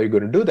 how are you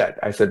going to do that?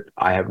 I said,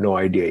 I have no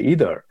idea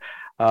either.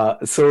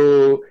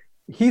 So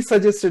he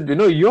suggested,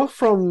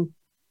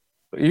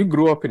 you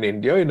grew up in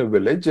India in a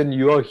village, and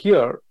you are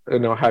here,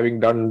 having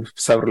done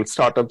several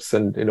startups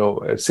and,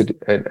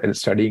 and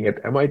studying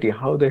at MIT.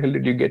 How the hell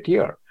did you get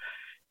here?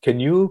 Can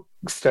you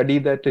study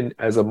that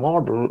as a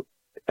model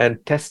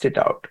and test it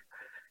out?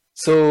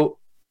 So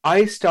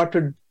I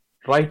started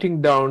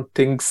writing down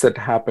things that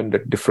happened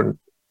at different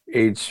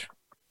age,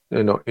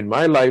 in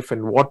my life,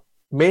 and what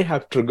may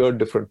have triggered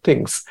different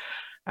things.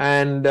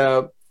 And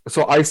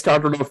so I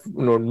started off,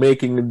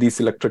 making these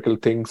electrical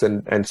things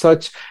and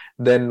such.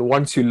 Then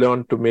once you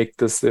learn to make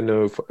this,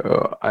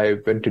 I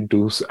went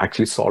into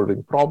actually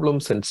solving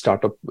problems and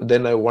startup.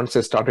 Then once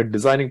I started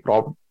designing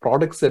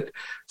products that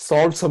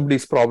solve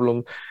somebody's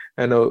problem,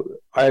 and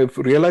I've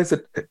realized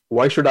that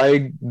why should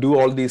I do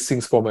all these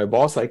things for my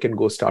boss? I can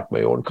go start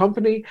my own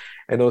company.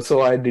 And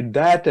also I did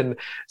that. And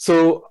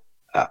so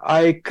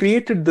I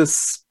created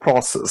this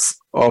process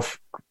of,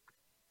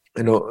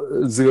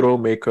 zero,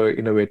 maker,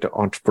 innovator,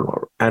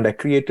 entrepreneur. And I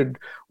created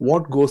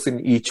what goes in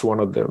each one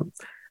of them.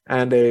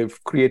 And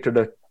I've created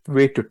a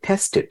way to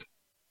test it.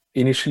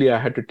 Initially, I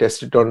had to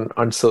test it on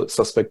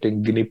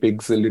unsuspecting guinea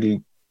pigs,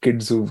 little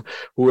kids who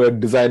were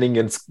designing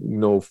and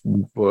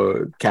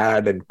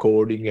CAD and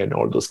coding and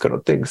all those kind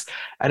of things.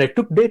 And I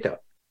took data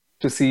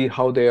to see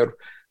how their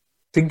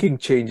thinking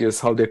changes,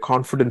 how their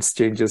confidence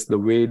changes, the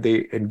way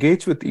they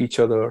engage with each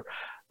other.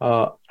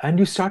 And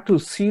you start to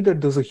see that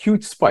there's a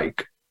huge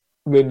spike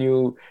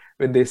when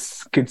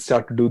these kids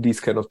start to do these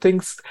kind of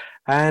things.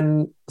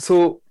 And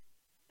so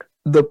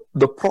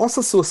the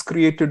process was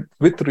created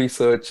with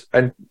research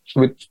and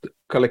with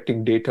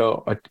collecting data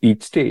at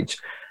each stage.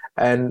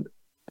 And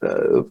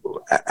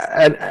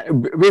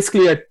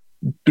basically I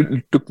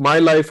took my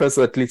life as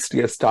at least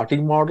a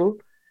starting model,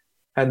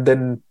 and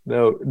then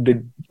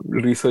did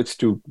research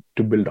to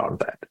build on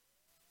that.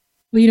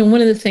 Well,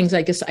 one of the things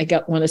I guess I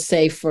want to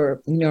say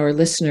for our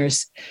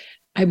listeners,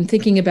 I'm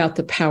thinking about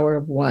the power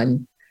of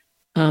one.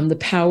 The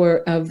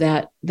power of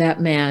that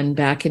man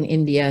back in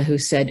India who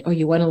said, oh,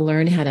 you want to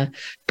learn how to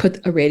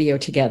put a radio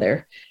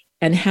together,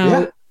 and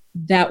how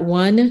that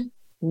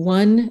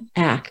one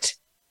act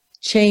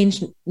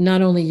changed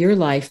not only your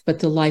life, but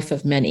the life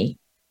of many.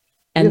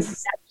 And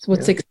that's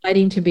what's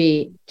exciting to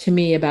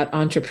me about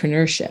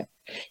entrepreneurship,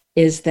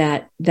 is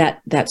that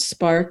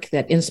spark,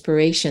 that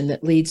inspiration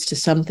that leads to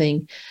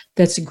something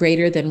that's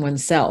greater than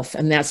oneself.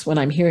 And that's when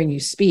I'm hearing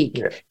you speak.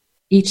 Yeah.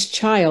 Each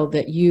child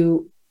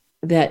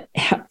that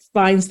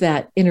finds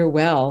that inner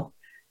well,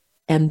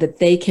 and that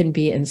they can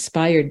be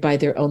inspired by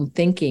their own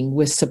thinking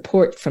with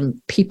support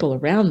from people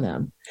around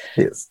them.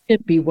 Yes.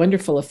 It'd be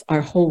wonderful if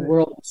our whole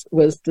world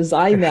was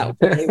designed that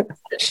way.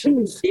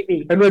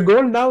 And my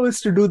goal now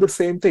is to do the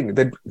same thing.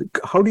 That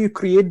how do you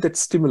create that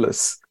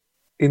stimulus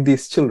in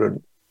these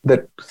children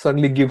that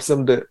suddenly gives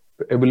them the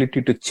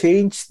ability to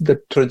change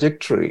the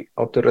trajectory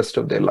of the rest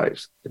of their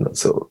lives?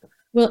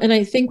 Well, and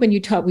I think when we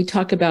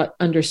talk about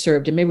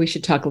underserved, and maybe we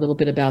should talk a little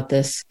bit about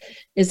this,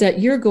 is that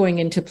you're going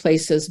into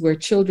places where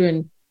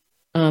children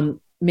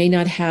may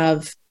not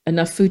have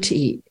enough food to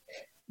eat.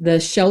 The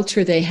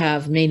shelter they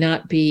have may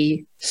not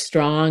be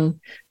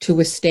strong to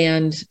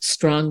withstand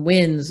strong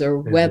winds or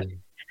weather.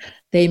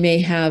 They may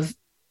have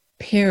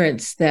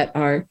parents that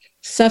are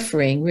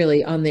suffering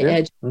really on the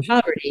edge of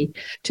poverty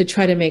to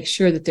try to make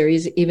sure that there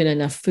is even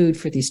enough food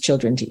for these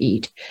children to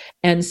eat.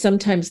 And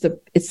sometimes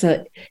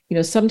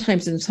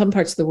sometimes in some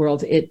parts of the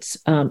world, it's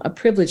a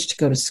privilege to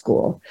go to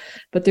school,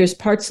 but there's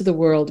parts of the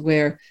world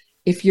where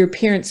if your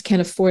parents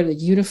can't afford a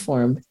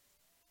uniform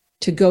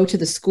to go to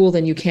the school,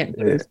 then you can't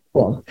go to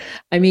school.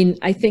 I mean,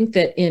 I think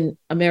that in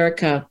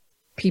America,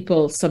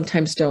 people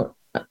sometimes don't,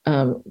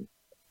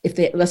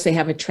 unless they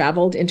haven't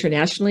traveled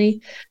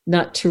internationally,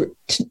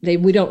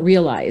 we don't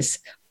realize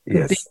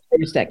the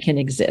barriers that can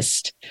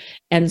exist.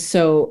 And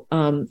so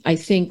I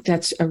think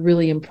that's a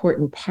really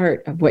important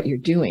part of what you're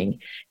doing.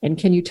 And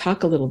can you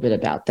talk a little bit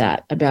about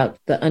that, about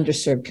the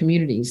underserved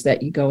communities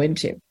that you go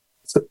into?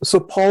 So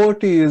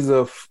poverty is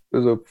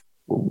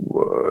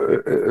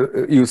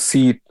you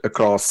see it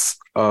across,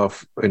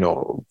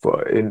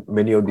 in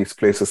many of these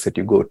places that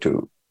you go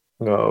to.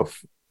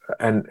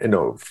 And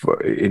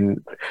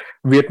in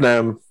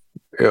Vietnam,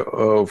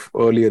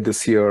 earlier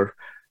this year,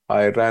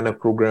 I ran a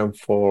program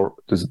for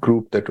this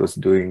group that was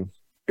doing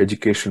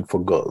education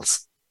for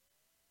girls,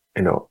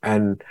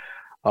 and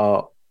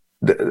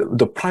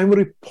the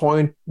primary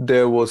point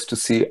there was to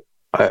see,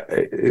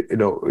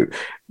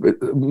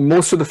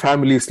 most of the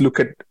families look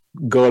at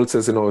girls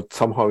as,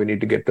 somehow we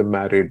need to get them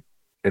married,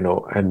 and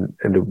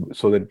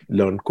so that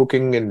learn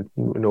cooking and,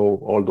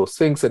 all those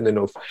things, and,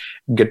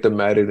 get them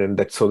married, and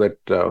that's so that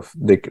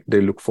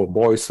they look for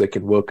boys so they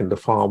can work in the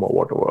farm or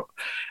whatever.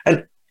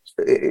 And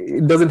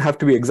it doesn't have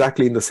to be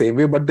exactly in the same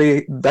way, but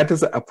that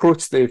is the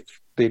approach they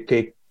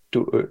take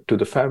to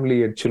the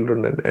family and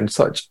children and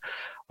such.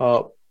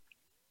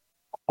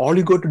 All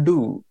you got to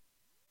do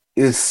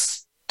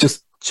is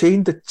just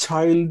change the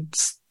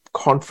child's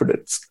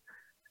confidence,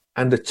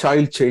 and the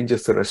child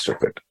changes the rest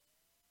of it.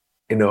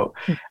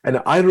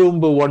 And I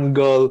remember one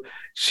girl,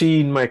 she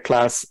in my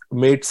class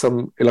made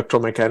some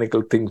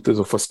electromechanical things for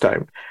the first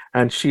time,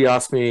 and she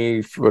asked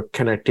me,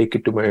 can I take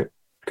it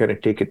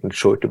and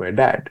show it to my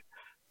dad?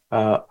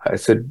 I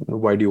said,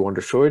 why do you want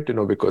to show it?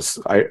 Because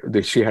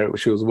she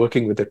was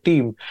working with a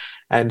team,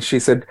 and she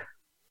said,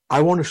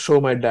 I want to show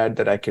my dad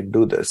that I can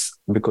do this,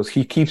 because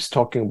he keeps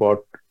talking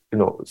about,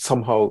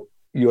 somehow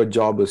your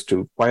job is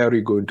why are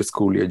you going to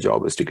school? Your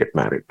job is to get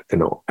married,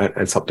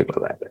 and something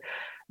like that.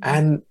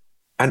 And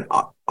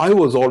I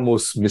was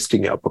almost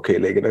misting up. Okay,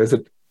 and I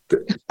said,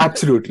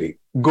 absolutely,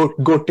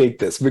 go take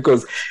this,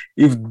 because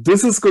if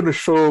this is going to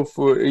show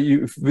for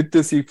you, with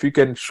this, if you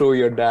can show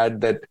your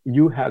dad that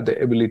you have the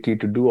ability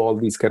to do all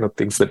these kind of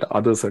things that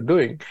others are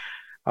doing,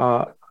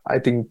 I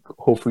think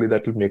hopefully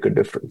that will make a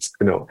difference.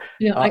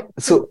 I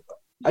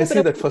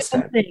see that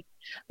firsthand.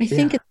 I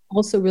think it's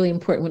also really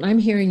important when I'm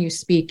hearing you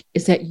speak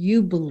is that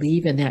you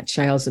believe in that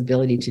child's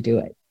ability to do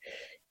it.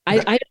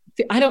 I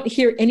don't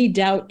hear any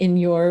doubt in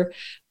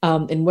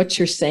in what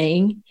you're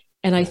saying.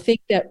 And I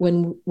think that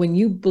when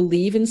you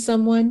believe in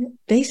someone,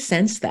 they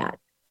sense that.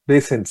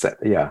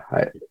 Yeah.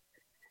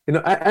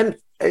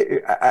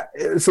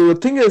 So the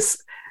thing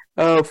is,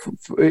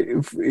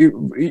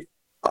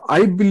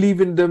 I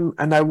believe in them,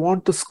 and I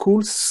want the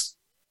schools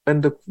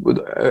and the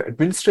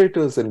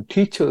administrators and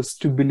teachers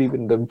to believe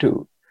in them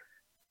too.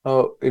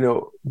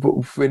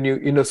 When you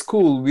in a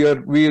school,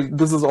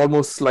 this is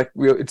almost like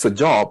it's a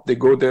job. They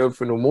go there.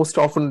 Most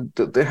often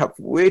they have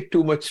way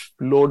too much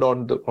load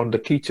on the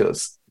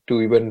teachers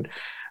to even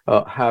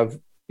have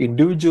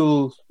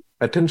individual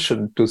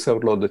attention to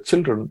several of the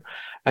children,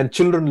 and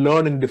children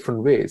learn in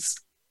different ways.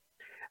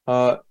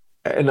 And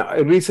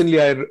recently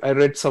I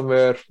read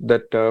somewhere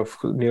that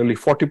nearly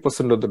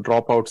 40% of the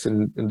dropouts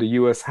in the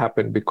US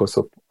happen because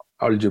of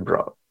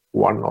Algebra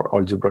 1 or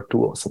Algebra 2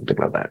 or something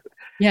like that.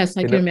 Yes,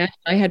 I can imagine.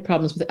 I had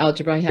problems with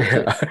algebra. I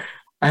had to.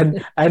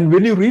 And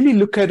when you really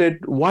look at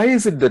it, why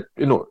is it that,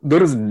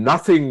 there is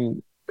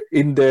nothing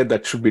in there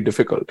that should be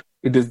difficult?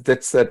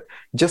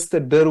 Just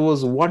that there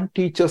was one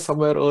teacher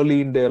somewhere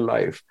early in their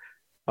life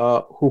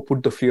who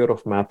put the fear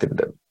of math in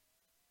them.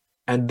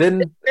 And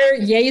then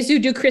Jesu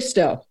do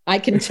Cristo. I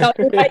can tell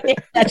you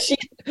that she's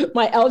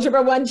my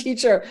Algebra 1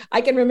 teacher.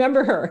 I can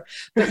remember her.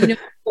 But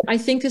I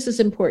think this is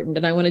important,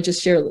 and I want to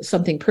just share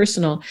something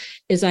personal.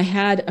 Is I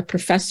had a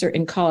professor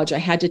in college. I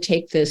had to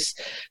take this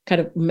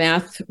kind of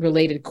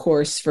math-related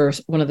course for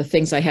one of the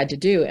things I had to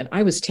do, and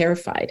I was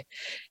terrified.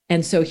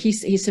 And so he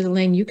said,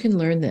 Elaine, you can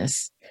learn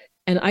this.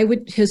 And I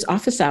would his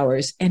office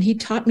hours, and he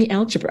taught me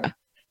algebra.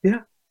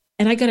 Yeah.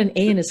 And I got an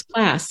A in his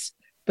class,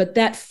 but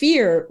that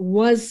fear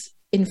was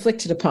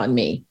inflicted upon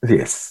me.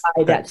 Yes.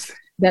 By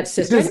that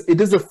system. It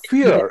is a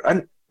fear.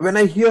 And when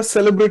I hear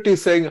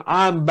celebrities saying,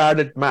 I'm bad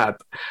at math,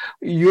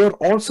 you're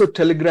also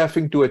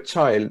telegraphing to a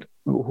child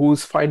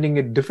who's finding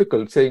it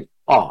difficult, saying,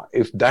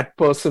 if that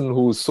person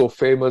who's so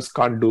famous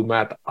can't do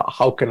math,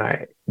 how can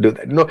I do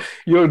that?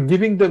 You're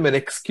giving them an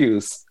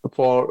excuse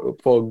for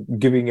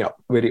giving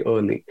up very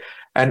early.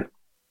 And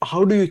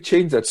how do you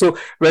change that? So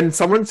when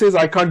someone says,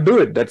 I can't do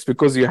it, that's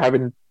because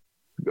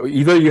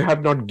either you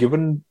have not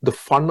given the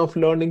fun of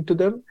learning to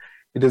them.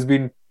 It has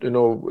been,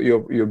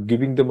 you're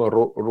giving them a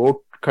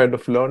rote kind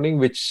of learning,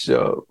 which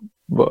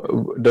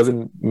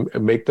doesn't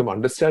make them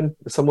understand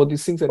some of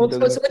these things. And so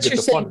what you're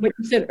saying, what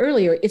you said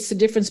earlier, it's the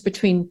difference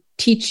between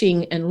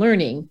teaching and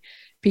learning,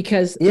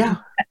 because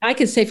I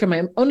can say from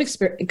my own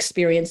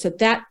experience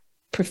that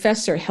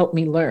professor helped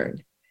me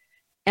learn.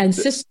 And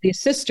the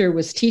sister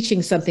was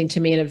teaching something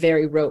to me in a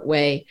very rote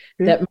way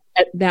that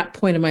at that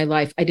point in my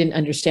life, I didn't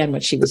understand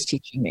what she was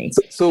teaching me.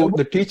 So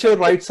the teacher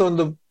writes on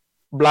the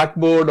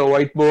blackboard or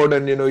whiteboard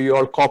and, you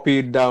all copy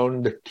it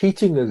down. The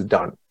teaching is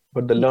done,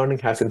 but the learning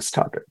hasn't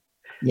started.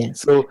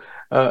 Yes. So,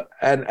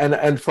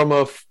 and from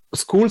a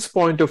school's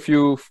point of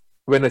view,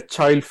 when a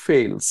child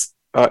fails,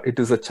 it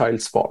is a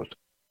child's fault.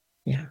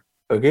 Yeah.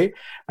 Okay. Right.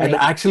 And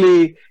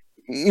actually,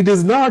 it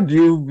is not.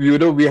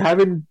 We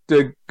haven't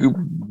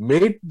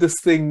made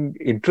this thing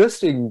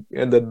interesting,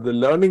 and the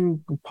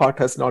learning part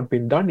has not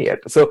been done yet.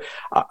 So,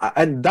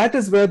 and that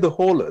is where the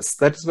hole is.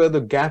 That is where the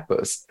gap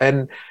is.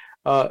 And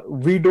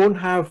we don't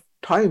have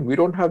time. We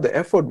don't have the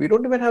effort. We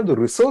don't even have the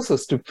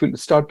resources to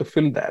start to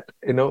fill that.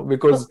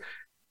 Because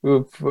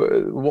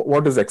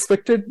what is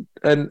expected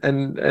and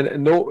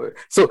no.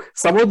 So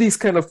some of these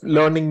kind of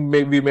learning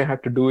we may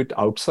have to do it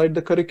outside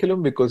the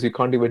curriculum, because you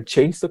can't even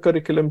change the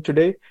curriculum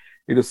today.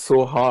 It is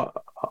so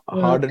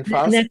hard and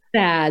fast. And that's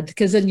sad,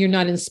 because then you're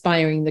not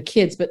inspiring the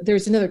kids. But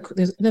there's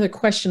another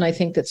question, I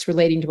think, that's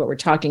relating to what we're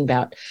talking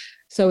about.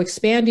 So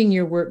expanding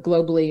your work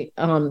globally,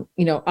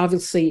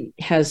 obviously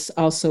has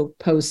also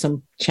posed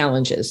some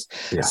challenges.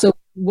 Yeah. So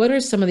what are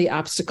some of the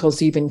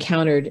obstacles you've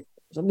encountered?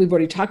 We've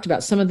already talked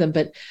about some of them,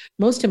 but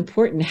most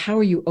important, how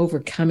are you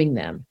overcoming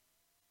them?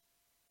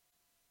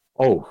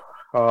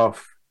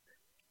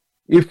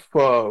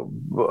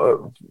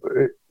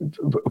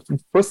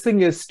 First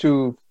thing is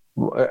to,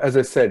 as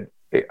I said,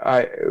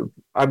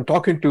 I'm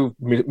talking to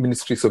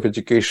ministries of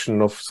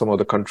education of some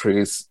other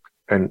countries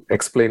and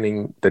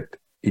explaining that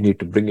you need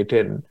to bring it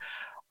in.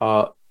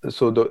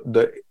 So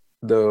the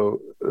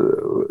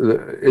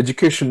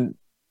education,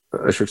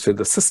 I should say,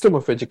 the system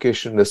of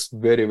education is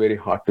very, very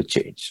hard to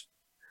change.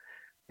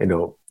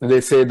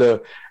 They say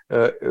the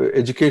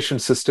education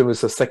system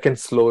is the second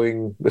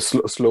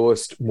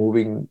slowest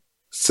moving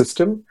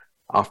system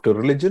after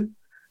religion.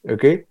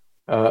 Okay.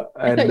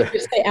 And you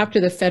say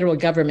after the federal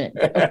government.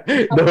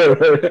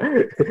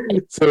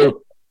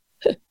 So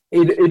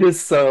it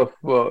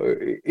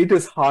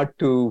is hard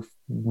to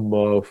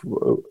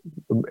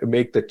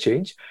make the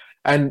change.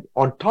 And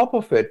on top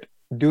of it,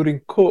 during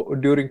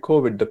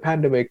COVID, the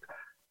pandemic,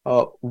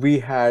 we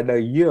had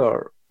a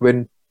year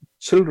when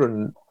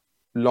children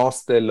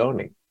lost their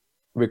learning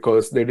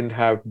because they didn't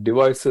have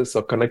devices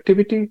or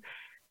connectivity.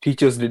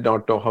 Teachers did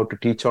not know how to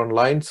teach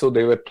online, so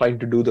they were trying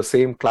to do the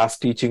same class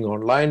teaching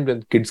online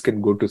when kids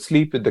can go to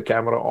sleep with the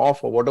camera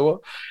off or whatever.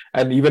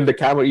 And even the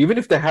camera, even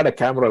if they had a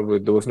camera,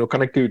 there was no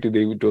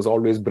connectivity, it was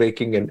always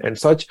breaking and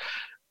such.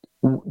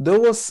 There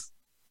was,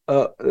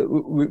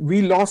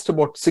 we lost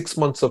about 6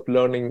 months of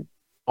learning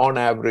on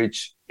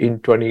average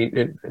in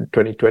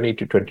 2020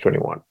 to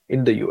 2021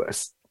 in the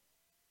US.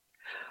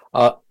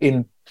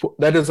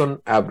 That is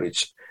on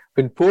average.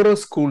 In poorer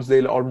schools,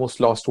 they almost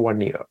lost 1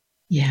 year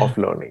of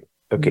learning.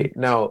 Okay,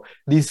 now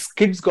these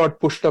kids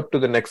got pushed up to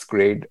the next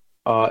grade.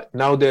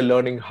 Now they're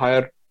learning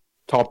higher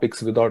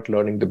topics without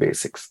learning the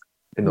basics,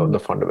 the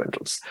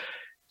fundamentals.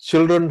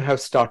 Children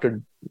have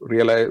started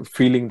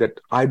feeling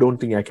that I don't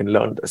think I can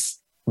learn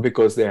this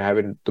because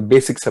the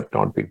basics have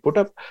not been put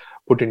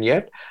in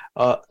yet.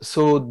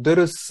 So there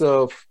is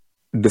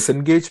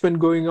disengagement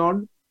going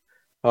on,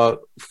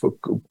 for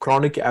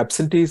chronic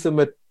absenteeism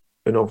at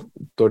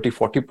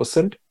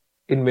 30-40%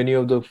 in many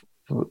of the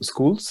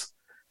schools.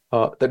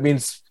 That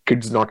means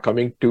kids not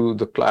coming to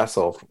the class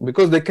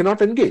because they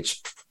cannot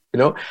engage,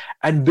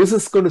 and this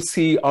is going to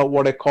see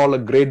what I call a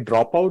grade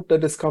dropout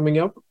that is coming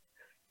up,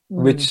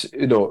 which,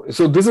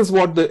 so this is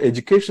what the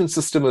education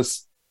system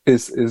is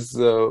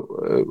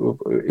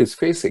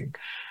facing.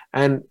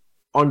 And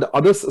on the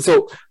other,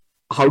 so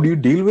how do you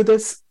deal with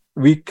this?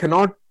 We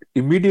cannot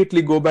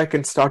immediately go back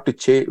and start to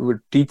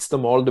teach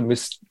them all the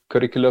missed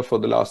curricula for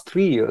the last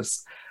 3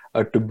 years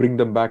to bring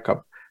them back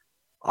up.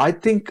 I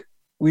think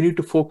we need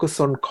to focus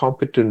on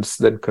competence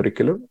than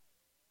curriculum,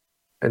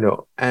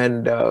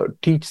 and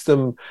teach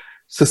them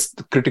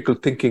critical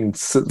thinking,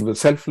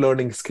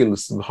 self-learning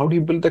skills. How do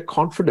you build their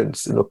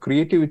confidence,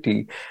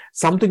 creativity,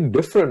 something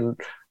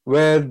different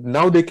where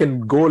now they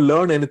can go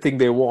learn anything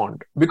they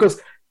want,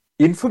 because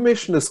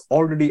information is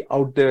already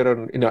out there.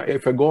 And,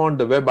 if I go on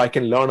the web, I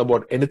can learn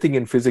about anything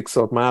in physics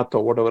or math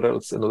or whatever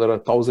else. There are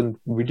 1,000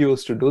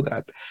 videos to do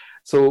that.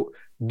 So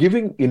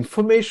giving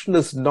information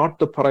is not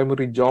the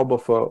primary job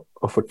of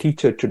a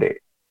teacher today.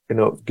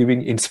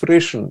 Giving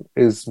inspiration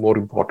is more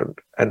important.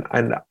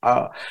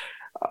 But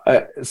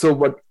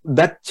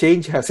that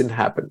change hasn't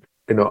happened,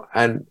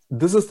 and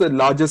this is the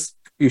largest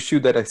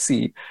issue that I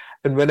see.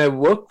 And when I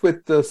work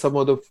with some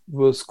of the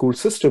school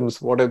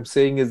systems, what I'm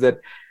saying is that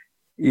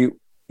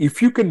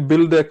if you can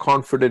build their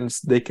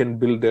confidence, they can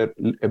build their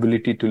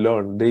ability to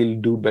learn.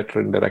 They'll do better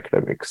in their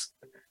academics.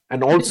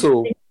 And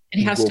also,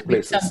 it has to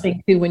be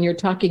something too, when you're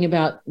talking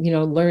about,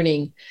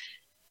 learning.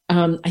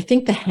 I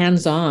think the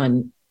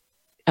hands-on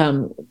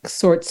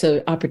sorts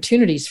of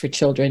opportunities for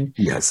children.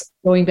 Yes.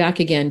 Going back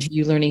again to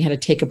you learning how to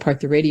take apart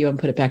the radio and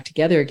put it back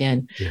together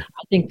again. Yeah.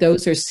 I think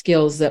those are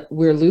skills that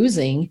we're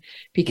losing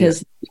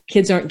because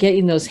kids aren't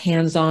getting those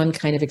hands-on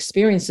kind of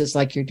experiences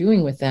like you're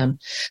doing with them.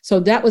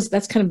 So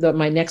that's kind of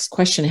my next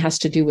question. It has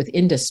to do with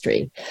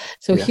industry.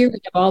 So here we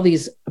have all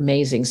these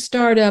amazing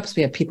startups.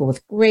 We have people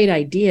with great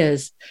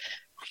ideas.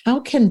 How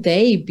can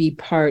they be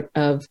part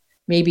of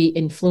maybe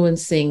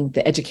influencing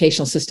the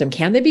educational system?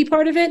 Can they be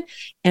part of it?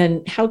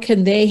 And how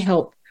can they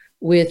help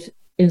with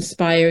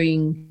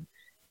inspiring,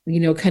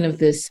 kind of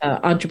this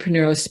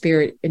entrepreneurial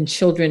spirit in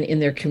children in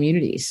their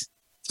communities?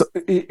 So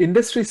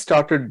industry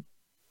started.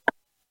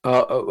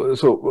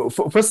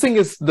 First thing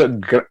is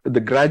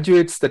the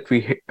graduates that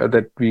we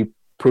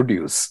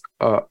produce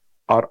are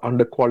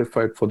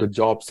underqualified for the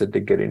jobs that they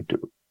get into.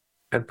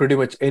 And pretty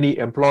much any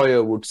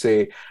employer would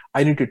say,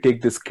 I need to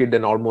take this kid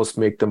and almost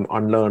make them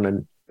unlearn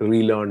and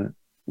relearn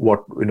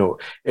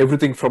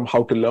everything from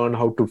how to learn,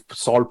 how to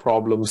solve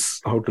problems,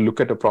 how to look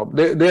at a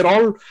problem. They're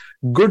all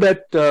good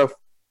at,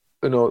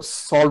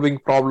 solving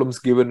problems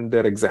given in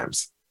their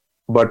exams.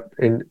 But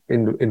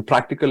in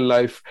practical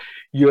life,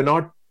 you're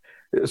not.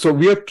 So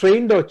we have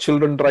trained our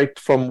children right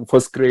from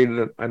first grade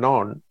and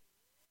on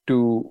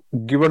to,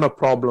 given a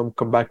problem,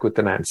 come back with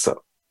an answer.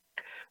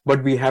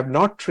 But we have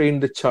not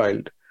trained the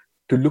child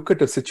to look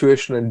at a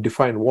situation and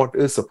define what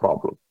is a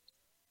problem.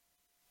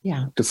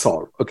 To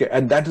solve. Okay.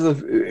 And that's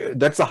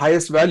the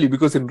highest value,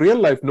 because in real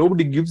life,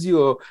 nobody gives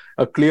you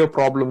a clear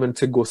problem and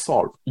say, go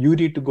solve. You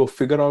need to go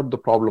figure out the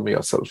problem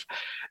yourself.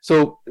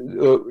 So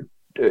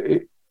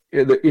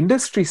the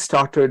industry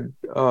started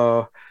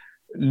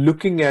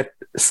looking at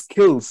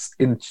skills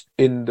in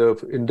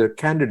the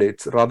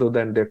candidates rather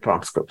than their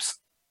transcripts.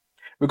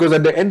 Because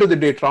at the end of the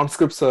day,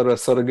 transcripts are a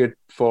surrogate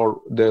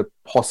for their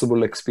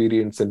possible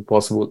experience and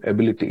possible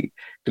ability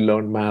to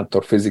learn math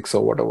or physics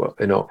or whatever,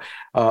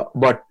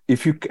 But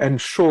if you can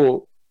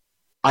show,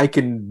 I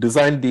can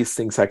design these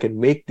things, I can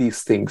make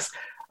these things,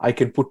 I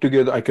can put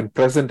together, I can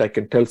present, I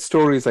can tell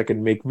stories, I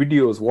can make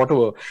videos,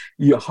 whatever.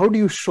 How do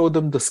you show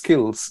them the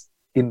skills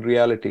in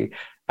reality?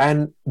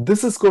 And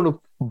this is going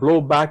to blow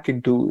back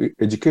into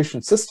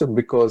education system,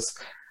 because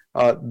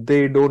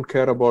they don't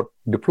care about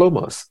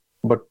diplomas,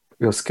 but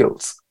your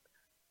skills.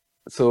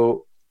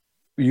 So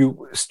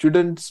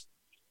students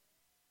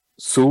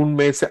soon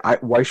may say,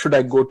 why should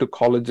I go to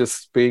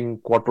colleges paying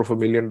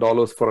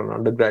 $250,000 for an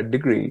undergrad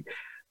degree,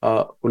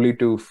 only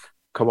to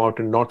come out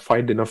and not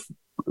find enough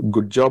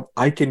good job?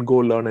 I can go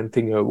learn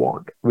anything I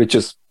want, which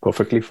is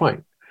perfectly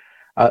fine.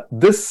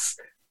 This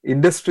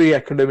industry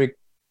academic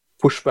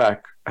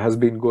pushback has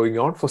been going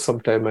on for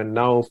some time, and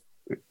now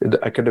the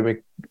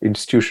academic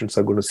institutions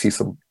are going to see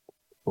some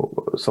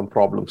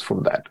problems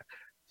from that.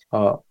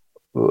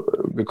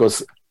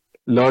 Because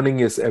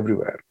learning is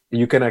everywhere.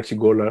 You can actually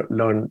go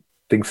learn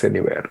things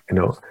anywhere,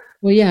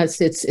 Well, yeah,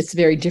 it's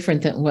very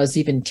different than it was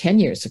even 10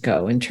 years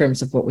ago in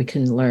terms of what we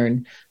can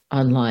learn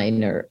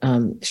online, or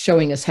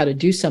showing us how to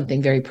do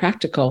something very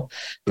practical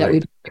that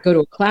we go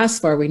to a class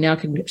for. We now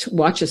can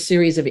watch a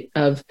series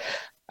of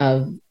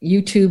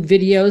YouTube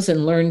videos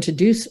and learn to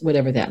do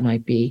whatever that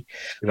might be.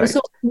 Right. So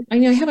I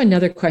have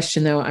another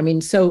question though.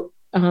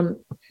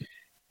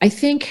 I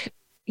think,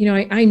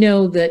 I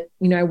know that,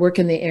 I work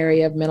in the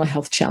area of mental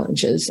health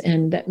challenges,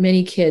 and that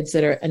many kids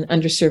that are in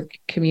underserved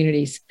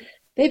communities,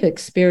 they've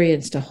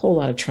experienced a whole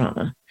lot of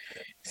trauma.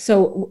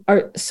 So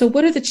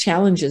what are the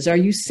challenges? Are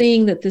you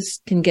seeing that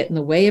this can get in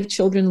the way of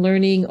children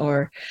learning,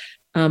 or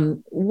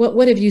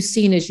what have you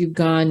seen as you've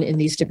gone in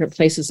these different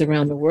places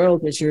around the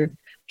world as you're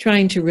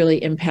trying to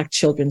really impact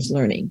children's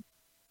learning?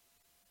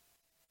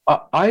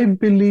 I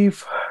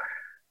believe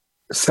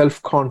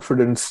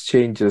self-confidence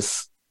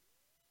changes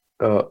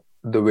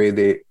the way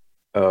they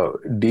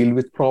deal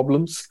with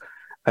problems,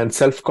 and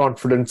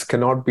self-confidence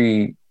cannot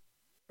be,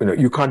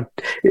 you can't.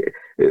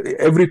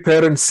 Every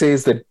parent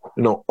says that,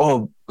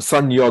 oh,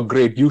 son, you're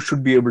great, you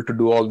should be able to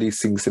do all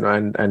these things,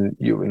 and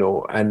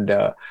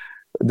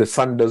the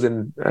son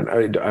doesn't.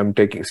 And I'm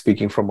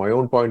speaking from my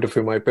own point of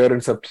view. My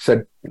parents have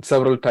said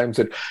several times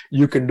that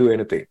you can do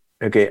anything,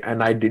 okay,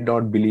 and I did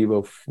not believe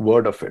a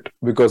word of it,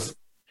 because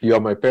you're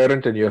my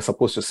parent and you're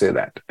supposed to say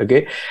that,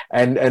 okay?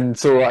 And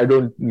so I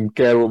don't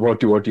care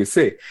about what you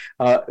say.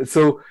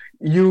 So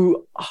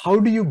how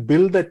do you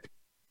build that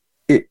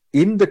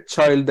in the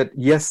child that,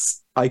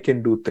 yes, I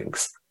can do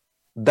things?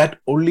 That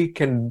only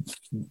can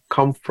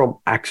come from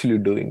actually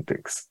doing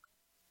things,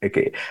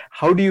 okay?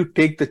 How do you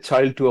take the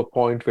child to a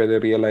point where they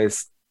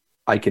realize,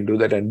 I can do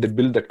that, and they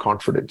build that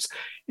confidence?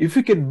 If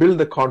you can build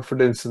the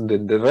confidence, and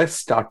then the rest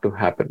start to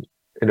happen,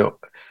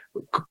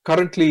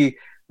 currently,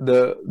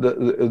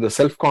 the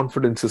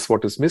self-confidence is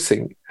what is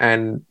missing.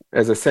 And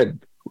as I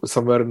said,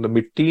 somewhere in the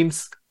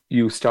mid-teens,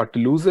 you start to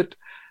lose it,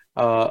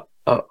 or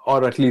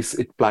at least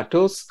it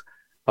plateaus.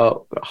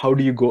 How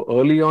do you go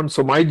early on?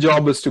 So my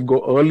job is to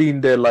go early in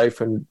their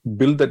life and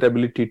build that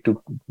ability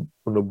to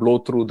blow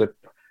through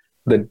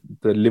the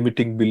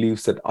limiting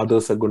beliefs that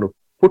others are going to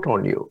put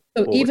on you.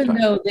 So even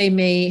though they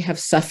may have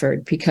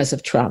suffered because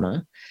of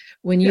trauma,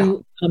 when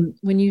you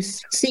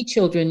see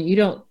children, you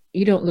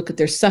don't look at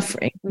their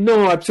suffering.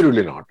 No,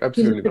 absolutely not.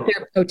 Absolutely not.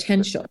 Their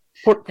potential.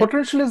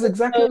 Potential is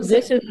exactly the same.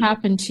 This has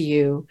happened to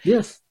you.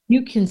 Yes.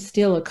 You can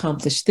still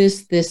accomplish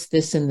this,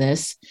 and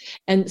this.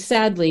 And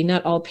sadly,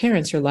 not all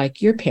parents are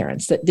like your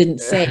parents that didn't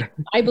say,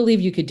 I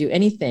believe you could do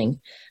anything.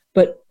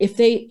 But if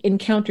they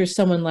encounter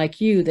someone like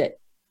you that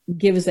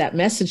gives that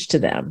message to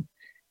them,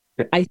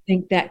 I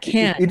think that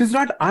can. It is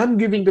not I'm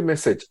giving the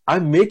message.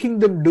 I'm making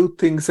them do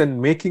things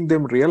and making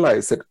them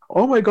realize that,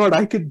 oh my God,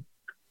 I could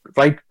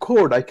write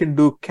code, I can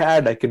do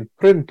CAD, I can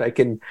print, I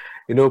can,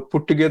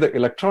 put together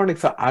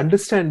electronics. I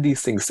understand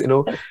these things,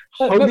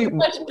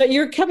 But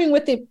you're coming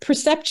with the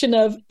perception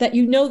of that,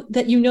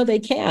 they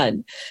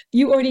can.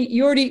 You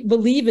already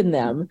believe in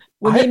them.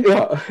 When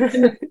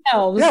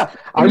themselves. Yeah,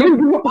 I don't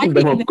believe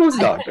in them. Of course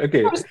not.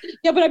 Okay.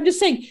 Yeah, but I'm just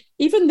saying,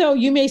 even though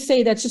you may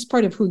say that's just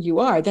part of who you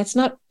are, that's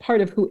not part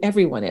of who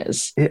everyone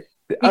is.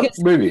 Because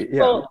maybe,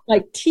 people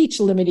like teach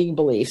limiting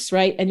beliefs,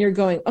 right? And you're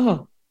going,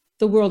 oh,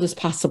 the world is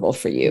possible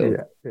for you.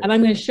 And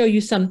I'm going to show you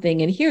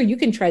something. And here, you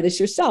can try this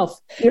yourself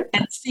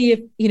and see if,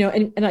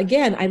 and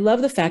again, I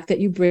love the fact that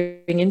you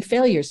bring in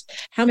failures.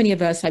 How many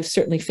of us, I've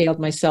certainly failed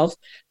myself.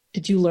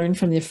 Did you learn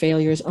from the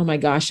failures? Oh my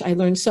gosh, I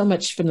learned so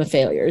much from the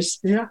failures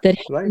that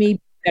helped me be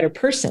a better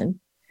person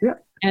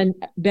and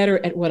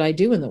better at what I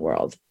do in the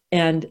world.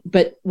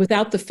 But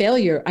without the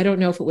failure, I don't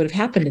know if it would have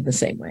happened in the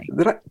same way.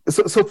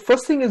 So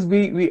first thing is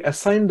we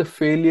assign the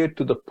failure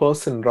to the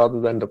person rather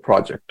than the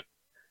project.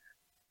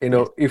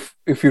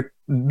 If you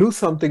do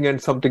something and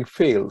something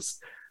fails,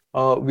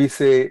 we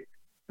say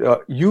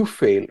you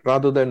fail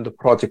rather than the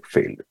project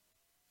failed.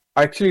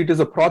 Actually, it is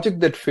a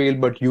project that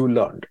failed, but you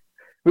learned.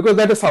 Because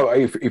that is how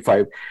if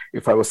I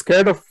was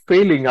scared of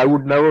failing,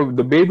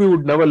 the baby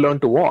would never learn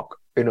to walk.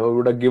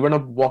 Would have given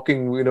up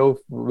walking,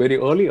 very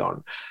early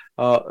on.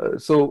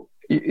 So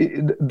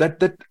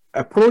that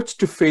approach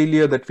to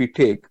failure that we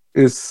take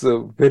is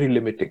very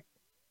limiting,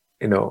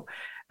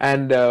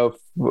 and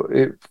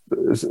it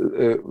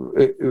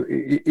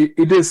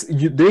is.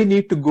 They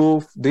need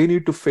to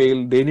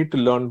fail. They need to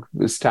learn,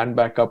 stand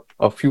back up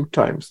a few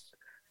times,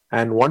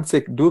 and once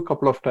they do a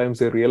couple of times,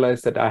 they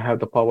realize that I have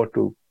the power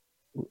to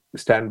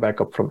stand back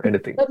up from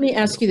anything. Let me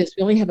ask you this.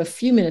 We only have a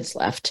few minutes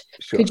left.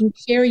 Sure. Could you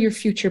share your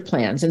future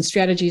plans and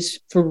strategies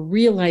for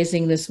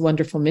realizing this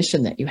wonderful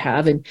mission that you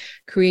have and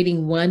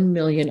creating 1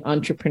 million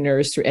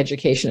entrepreneurs through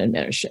education and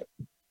mentorship?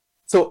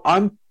 So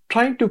I'm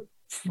trying to,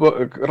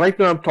 right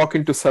now I'm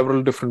talking to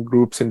several different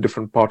groups in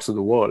different parts of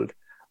the world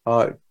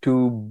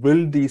to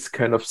build these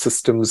kind of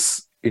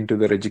systems into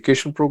their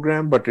education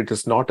program, but it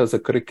is not as a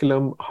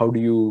curriculum.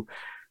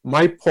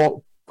 My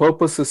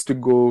purpose is to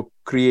go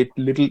create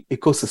little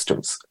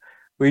ecosystems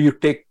where you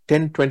take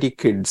 10, 20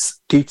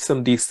 kids, teach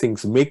them these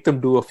things, make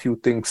them do a few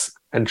things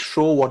and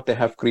show what they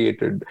have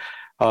created,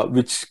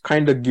 which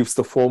kind of gives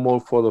the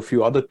FOMO for the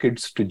few other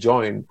kids to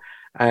join.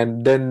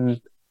 And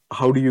then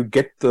how do you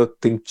get the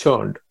thing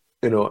churned?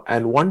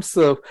 And once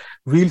the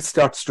wheel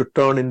starts to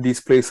turn in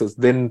these places,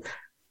 then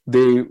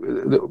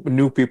the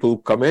new people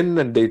come in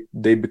and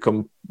they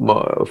become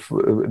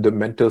the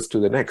mentors to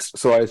the next.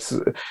 So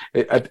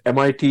at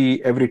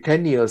MIT, every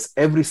 10 years,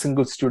 every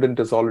single student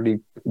has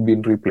already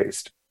been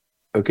replaced.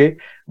 Okay.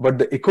 But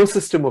the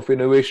ecosystem of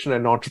innovation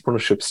and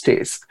entrepreneurship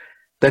stays.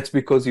 That's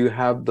because you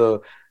have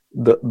the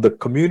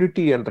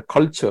community and the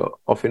culture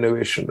of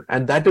innovation.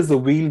 And that is the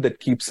wheel that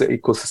keeps the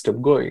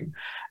ecosystem going.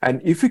 And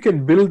if you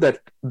can build that,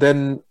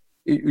 then,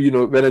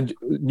 when a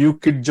new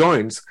kid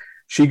joins,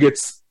 she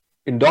gets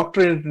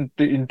indoctrinated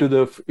into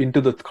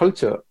the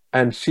culture,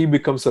 and she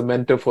becomes a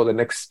mentor for the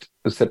next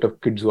set of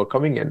kids who are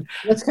coming in.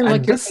 That's kind of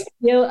like your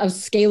skill of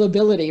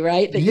scalability,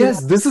 right?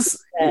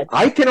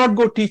 I cannot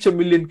go teach 1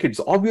 million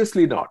kids.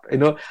 Obviously not.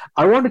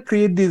 I want to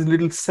create these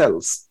little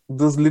cells,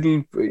 those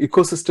little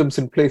ecosystems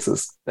in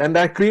places. And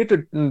I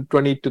created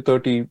 20 to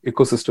 30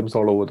 ecosystems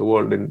all over the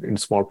world in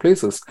small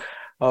places,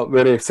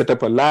 where I set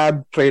up a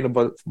lab, train a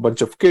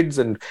bunch of kids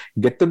and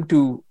get them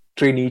to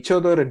train each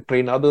other and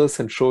train others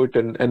and show it.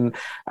 And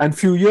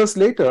few years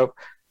later,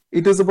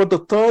 it is about the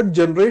third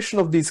generation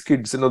of these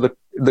kids.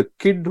 The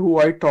kid who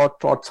I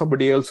taught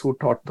somebody else who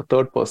taught the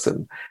third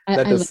person.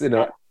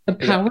 The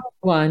power of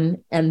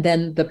one, and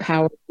then the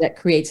power that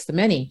creates the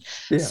many.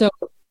 Yeah. So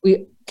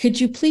could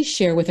you please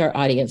share with our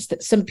audience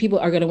that some people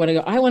are going to want to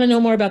go, I want to know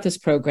more about this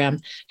program.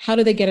 How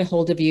do they get a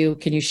hold of you?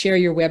 Can you share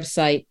your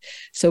website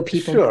so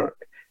people? Sure.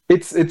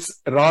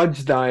 It's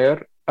Raj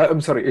Nair.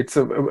 I'm sorry. It's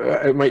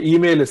my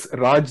email is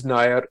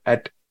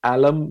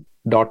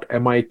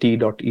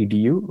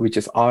rajnair@alum.mit.edu, which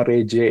is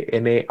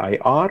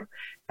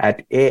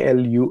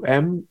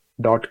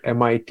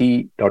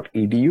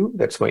rajnair@alum.mit.edu.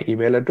 That's my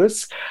email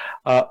address.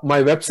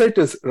 My website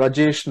is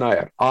Rajesh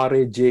Nair,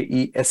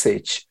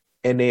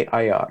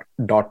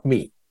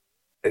 RAJESHNAIR.me.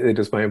 It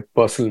is my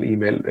personal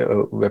email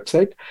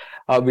website,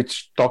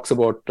 which talks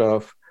about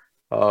the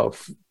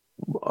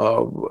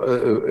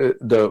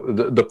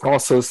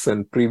process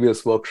and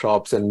previous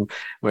workshops and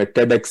my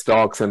TEDx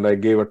talks, and I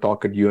gave a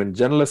talk at UN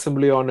General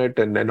Assembly on it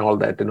and all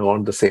that,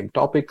 on the same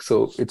topic.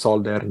 So it's all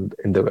there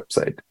in the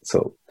website.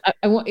 So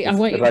I want you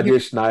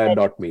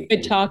RajeshNair.me.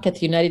 to talk at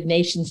the United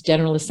Nations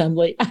General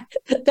Assembly.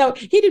 No,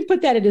 he didn't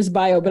put that in his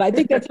bio, but I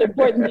think that's an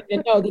important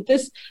thing to know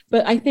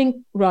but I think,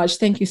 Raj,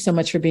 thank you so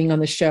much for being on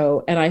the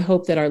show. And I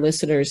hope that our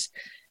listeners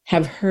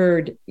have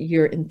heard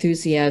your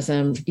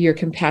enthusiasm, your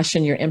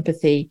compassion, your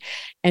empathy.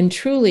 And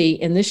truly,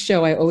 in this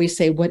show, I always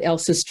say, what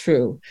else is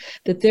true?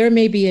 That there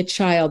may be a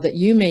child that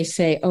you may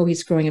say, oh,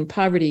 he's growing in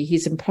poverty,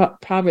 he's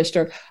impoverished,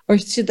 or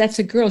that's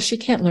a girl, she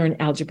can't learn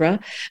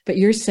algebra. But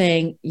you're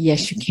saying,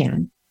 yes, you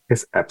can.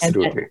 Yes,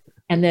 absolutely.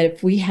 And that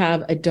if we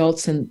have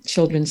adults in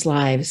children's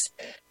lives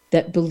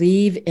that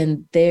believe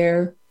in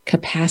their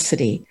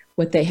capacity,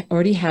 what they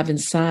already have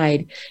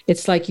inside,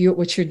 it's like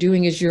what you're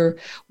doing is you're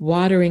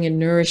watering and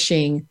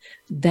nourishing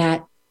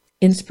that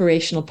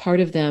inspirational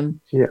part of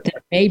them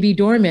that may be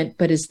dormant,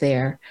 but is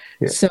there.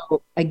 Yeah.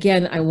 So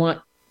again, I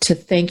want to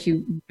thank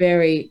you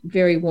very,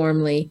 very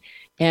warmly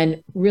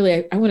And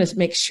really, I want to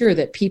make sure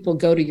that people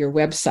go to your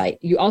website.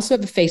 You also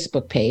have a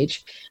Facebook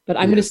page, but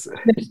I'm going to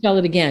spell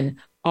it again.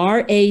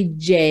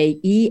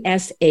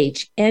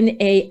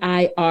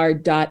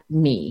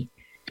 RajesHnair.me.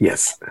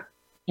 Yes.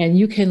 And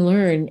you can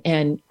learn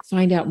and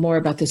find out more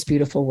about this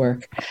beautiful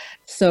work.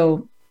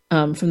 So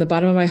from the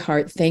bottom of my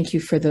heart, thank you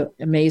for the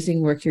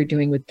amazing work you're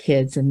doing with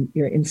kids, and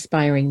you're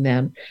inspiring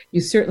them.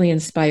 You certainly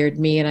inspired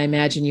me, and I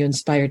imagine you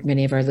inspired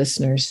many of our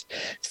listeners.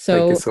 So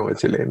thank you so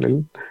much,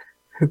 Elaine,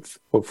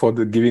 for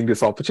giving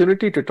this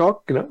opportunity to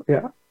talk.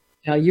 Yeah.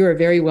 You are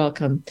very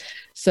welcome.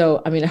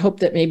 So, I hope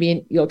that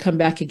maybe you'll come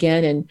back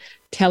again and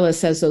tell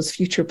us as those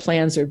future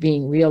plans are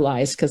being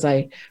realized, because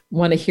I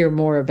want to hear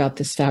more about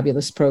this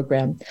fabulous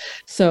program.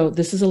 So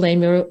this is Elaine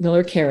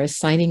Miller-Karras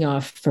signing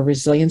off for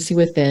Resiliency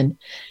Within.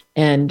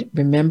 And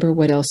remember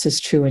what else is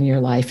true in your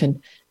life, and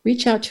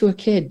reach out to a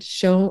kid,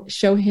 show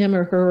him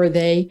or her or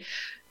they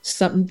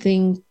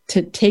something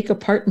to take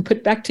apart and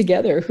put back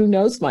together. Who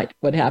knows what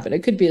happened?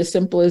 It could be as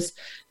simple as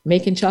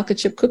making chocolate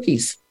chip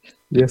cookies.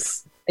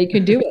 Yes. They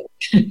can do it.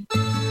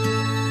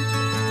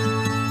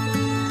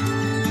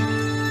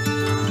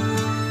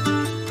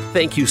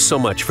 Thank you so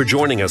much for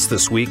joining us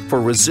this week for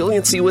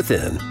Resiliency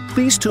Within.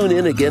 Please tune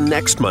in again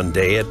next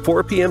Monday at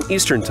 4 p.m.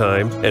 Eastern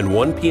Time and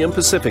 1 p.m.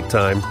 Pacific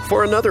Time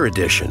for another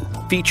edition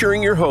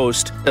featuring your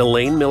host,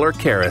 Elaine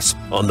Miller-Karras,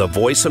 on the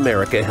Voice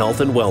America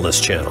Health and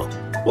Wellness Channel.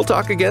 We'll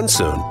talk again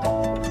soon.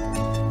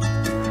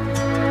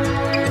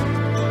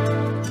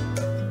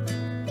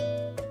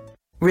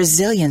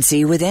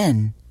 Resiliency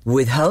Within,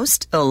 with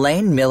host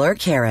Elaine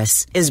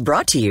Miller-Karras, is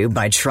brought to you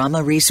by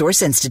Trauma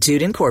Resource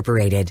Institute,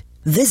 Incorporated.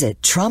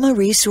 Visit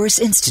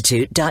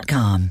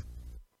traumaresourceinstitute.com.